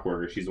 the dock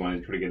worker. She's the one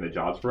who's trying to get the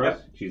jobs for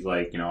us. She's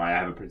like, I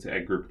have a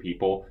group of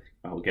people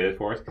who'll get it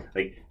for us.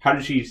 Like, how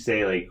does she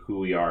say, like, who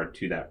we are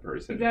to that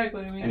person?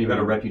 Exactly. I mean, And you've got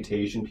a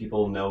reputation.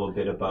 People know a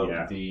bit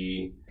about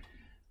the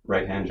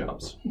right-hand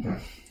jobs.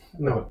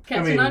 No,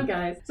 Catching on,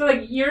 guys. so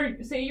like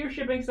say you're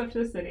shipping stuff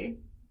to the city,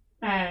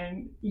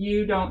 and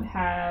you don't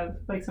have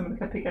like someone to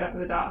come pick it up at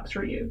the docks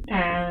for you,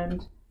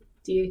 and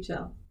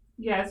DHL.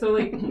 yeah, so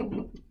like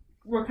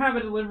we're kind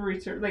of a delivery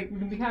service. Like we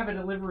can be kind of a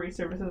delivery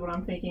service is what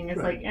I'm thinking.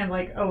 It's like and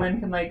like Owen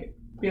can like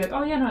be like,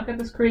 oh yeah, no, I've got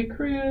this great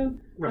crew.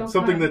 right. They'll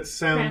Something come that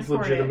sounds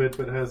transport legitimate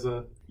but has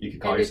a. You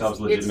could call And yourselves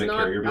it's legitimate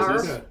not carrier our-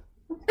 business.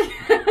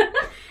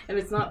 And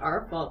it's not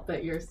our fault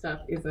that your stuff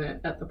isn't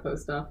at the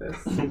post office.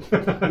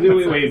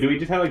 Wait, do we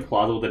just have, like,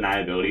 plausible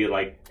deniability?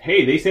 Like,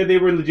 hey, they said they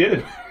were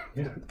legitimate.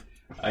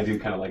 I do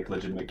kind of like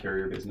legitimate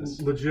carrier business.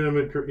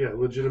 Legitimate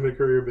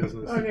courier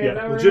business. Okay, Yeah,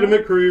 that we're-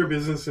 Legitimate Courier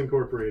Business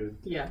Incorporated.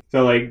 Yeah.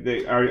 So, like,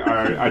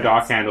 our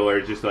dock handler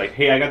is just like,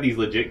 hey, I got these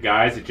legit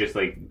guys that just,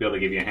 like, be able to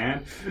give you a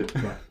hand.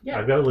 Yeah.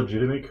 I've got a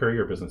legitimate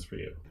courier business for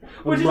you.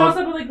 Which is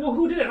also like, well,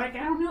 who did it? Like I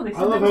don't know. They I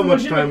said love there was how much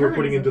legitimate time we're crew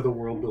putting reasons. into the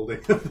world building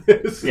of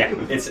this. Yeah.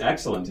 It's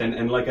excellent.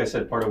 And like I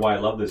said, part of why I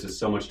love this is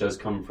so much does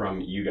come from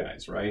you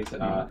guys, right?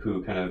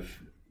 Who kind of,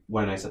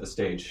 when I set the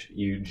stage,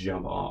 you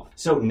jump off.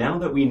 So now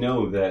that we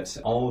know that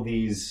all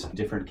these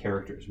different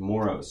characters,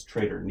 Moros,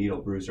 Trader,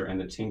 Needle, Bruiser, and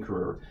the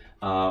Tinkerer,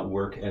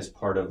 work as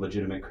part of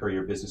Legitimate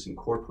Courier Business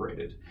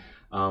Incorporated,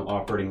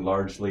 operating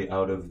largely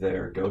out of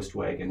their ghost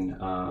wagon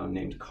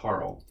named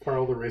Carl.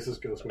 Carl the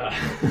racist ghost.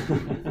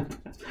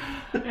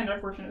 And our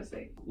fortunate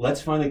state.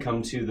 Let's finally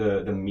come to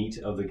the meat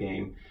of the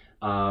game,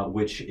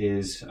 which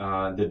is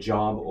the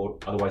job, or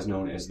otherwise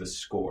known as the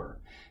score.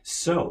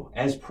 So,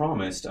 as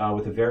promised,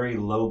 with a very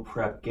low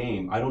prep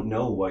game, I don't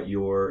know what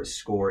your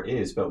score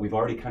is, but we've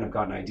already kind of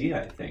got an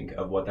idea, I think,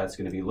 of what that's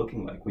going to be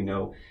looking like. We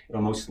know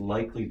it'll most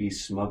likely be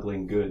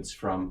smuggling goods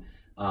from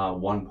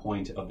one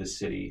point of the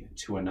city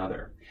to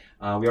another.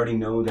 We already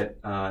know that,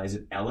 is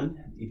it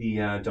Ellen,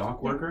 the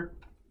dock worker?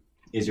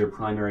 Is your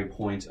primary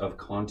point of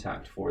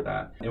contact for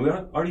that. And we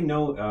already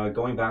know,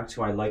 going back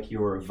to I like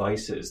your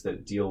vices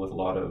that deal with a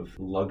lot of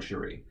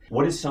luxury.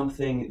 What is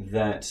something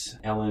that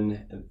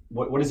Ellen,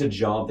 what is a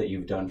job that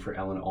you've done for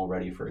Ellen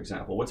already, for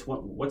example?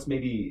 What's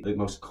maybe the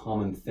most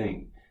common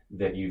thing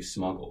that you've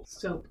smuggled?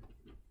 Soap.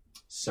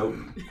 Soap.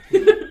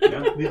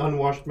 Yeah. The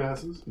unwashed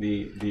masses.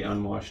 The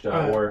unwashed,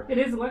 or... It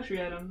is a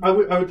luxury item. I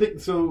would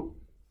think so.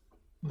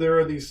 There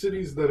are these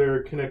cities that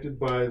are connected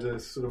by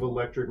this sort of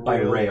electric By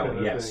rail, kind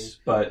of yes.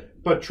 thing.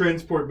 But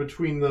transport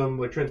between them,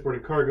 like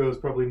transporting cargo, is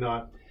probably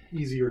not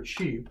easy or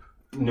cheap.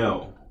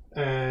 No.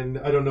 And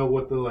I don't know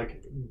what the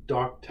like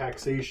dock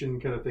taxation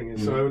kind of thing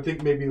is. So I would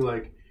think maybe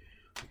like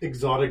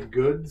exotic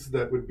goods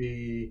that would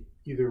be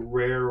either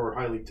rare or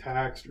highly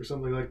taxed or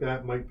something like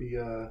that might be.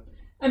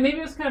 And maybe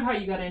it's kind of how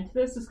you got into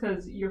this is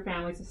because your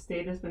family's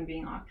estate has been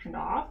being auctioned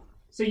off.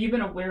 So you've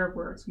been aware of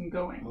where it's been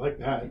going. I like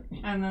that.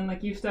 And then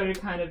like you started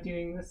kind of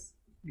doing this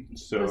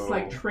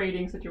like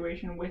trading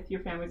situation with your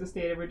family's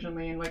estate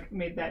originally and like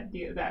made that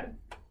deal, that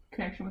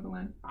connection with the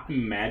land. I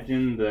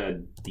imagine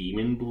the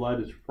demon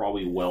blood is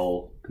probably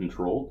well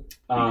controlled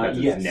because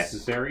it's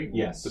necessary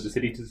for the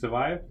city to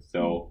survive.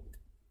 So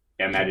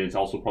I imagine it's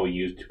also probably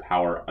used to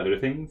power other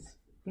things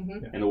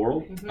in the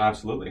world. Mm-hmm.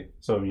 Absolutely.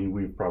 So I mean,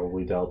 we've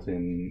probably dealt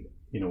in,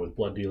 with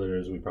blood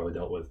dealers. We probably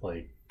dealt with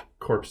like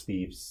corpse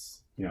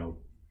thieves.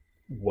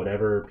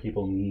 Whatever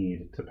people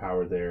need to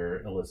power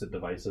their illicit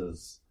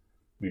devices,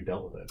 we've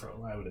dealt with it.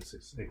 I would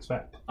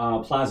expect.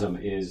 Plasm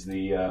is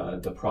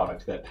the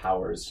product that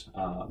powers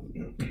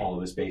all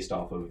of this, based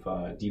off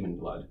of demon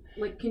blood.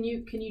 Like, can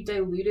you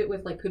dilute it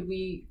with, like, could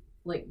we,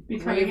 like,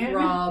 cutting it?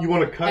 rob? You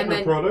want to cut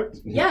the product?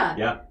 Yeah.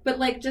 Yeah. But,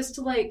 like, just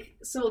to, like,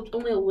 so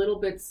only a little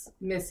bit's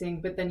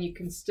missing, but then you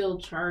can still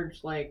charge,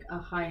 like, a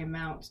high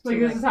amount to, Like,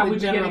 this like, is how the we'd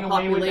be getting general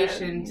away with it.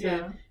 population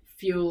to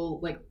fuel,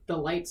 like, the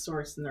light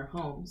source in their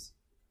homes.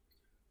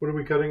 What are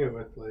we cutting it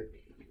with? Like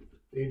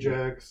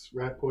Ajax,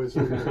 rat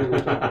poison? What are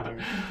we talking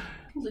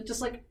here?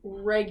 Just, like,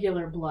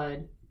 regular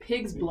blood.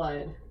 Pig's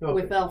blood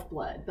with elf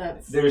blood.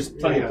 There's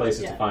plenty of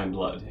places to find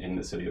blood in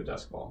the city of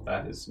Duskfall.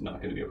 That is not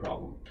going to be a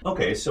problem.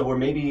 Okay, so we're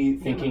maybe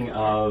thinking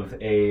of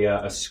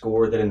a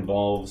score that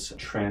involves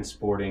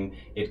transporting.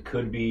 It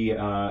could be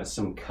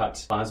some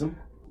cut plasm.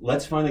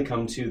 Let's finally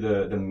come to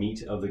the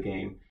meat of the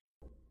game.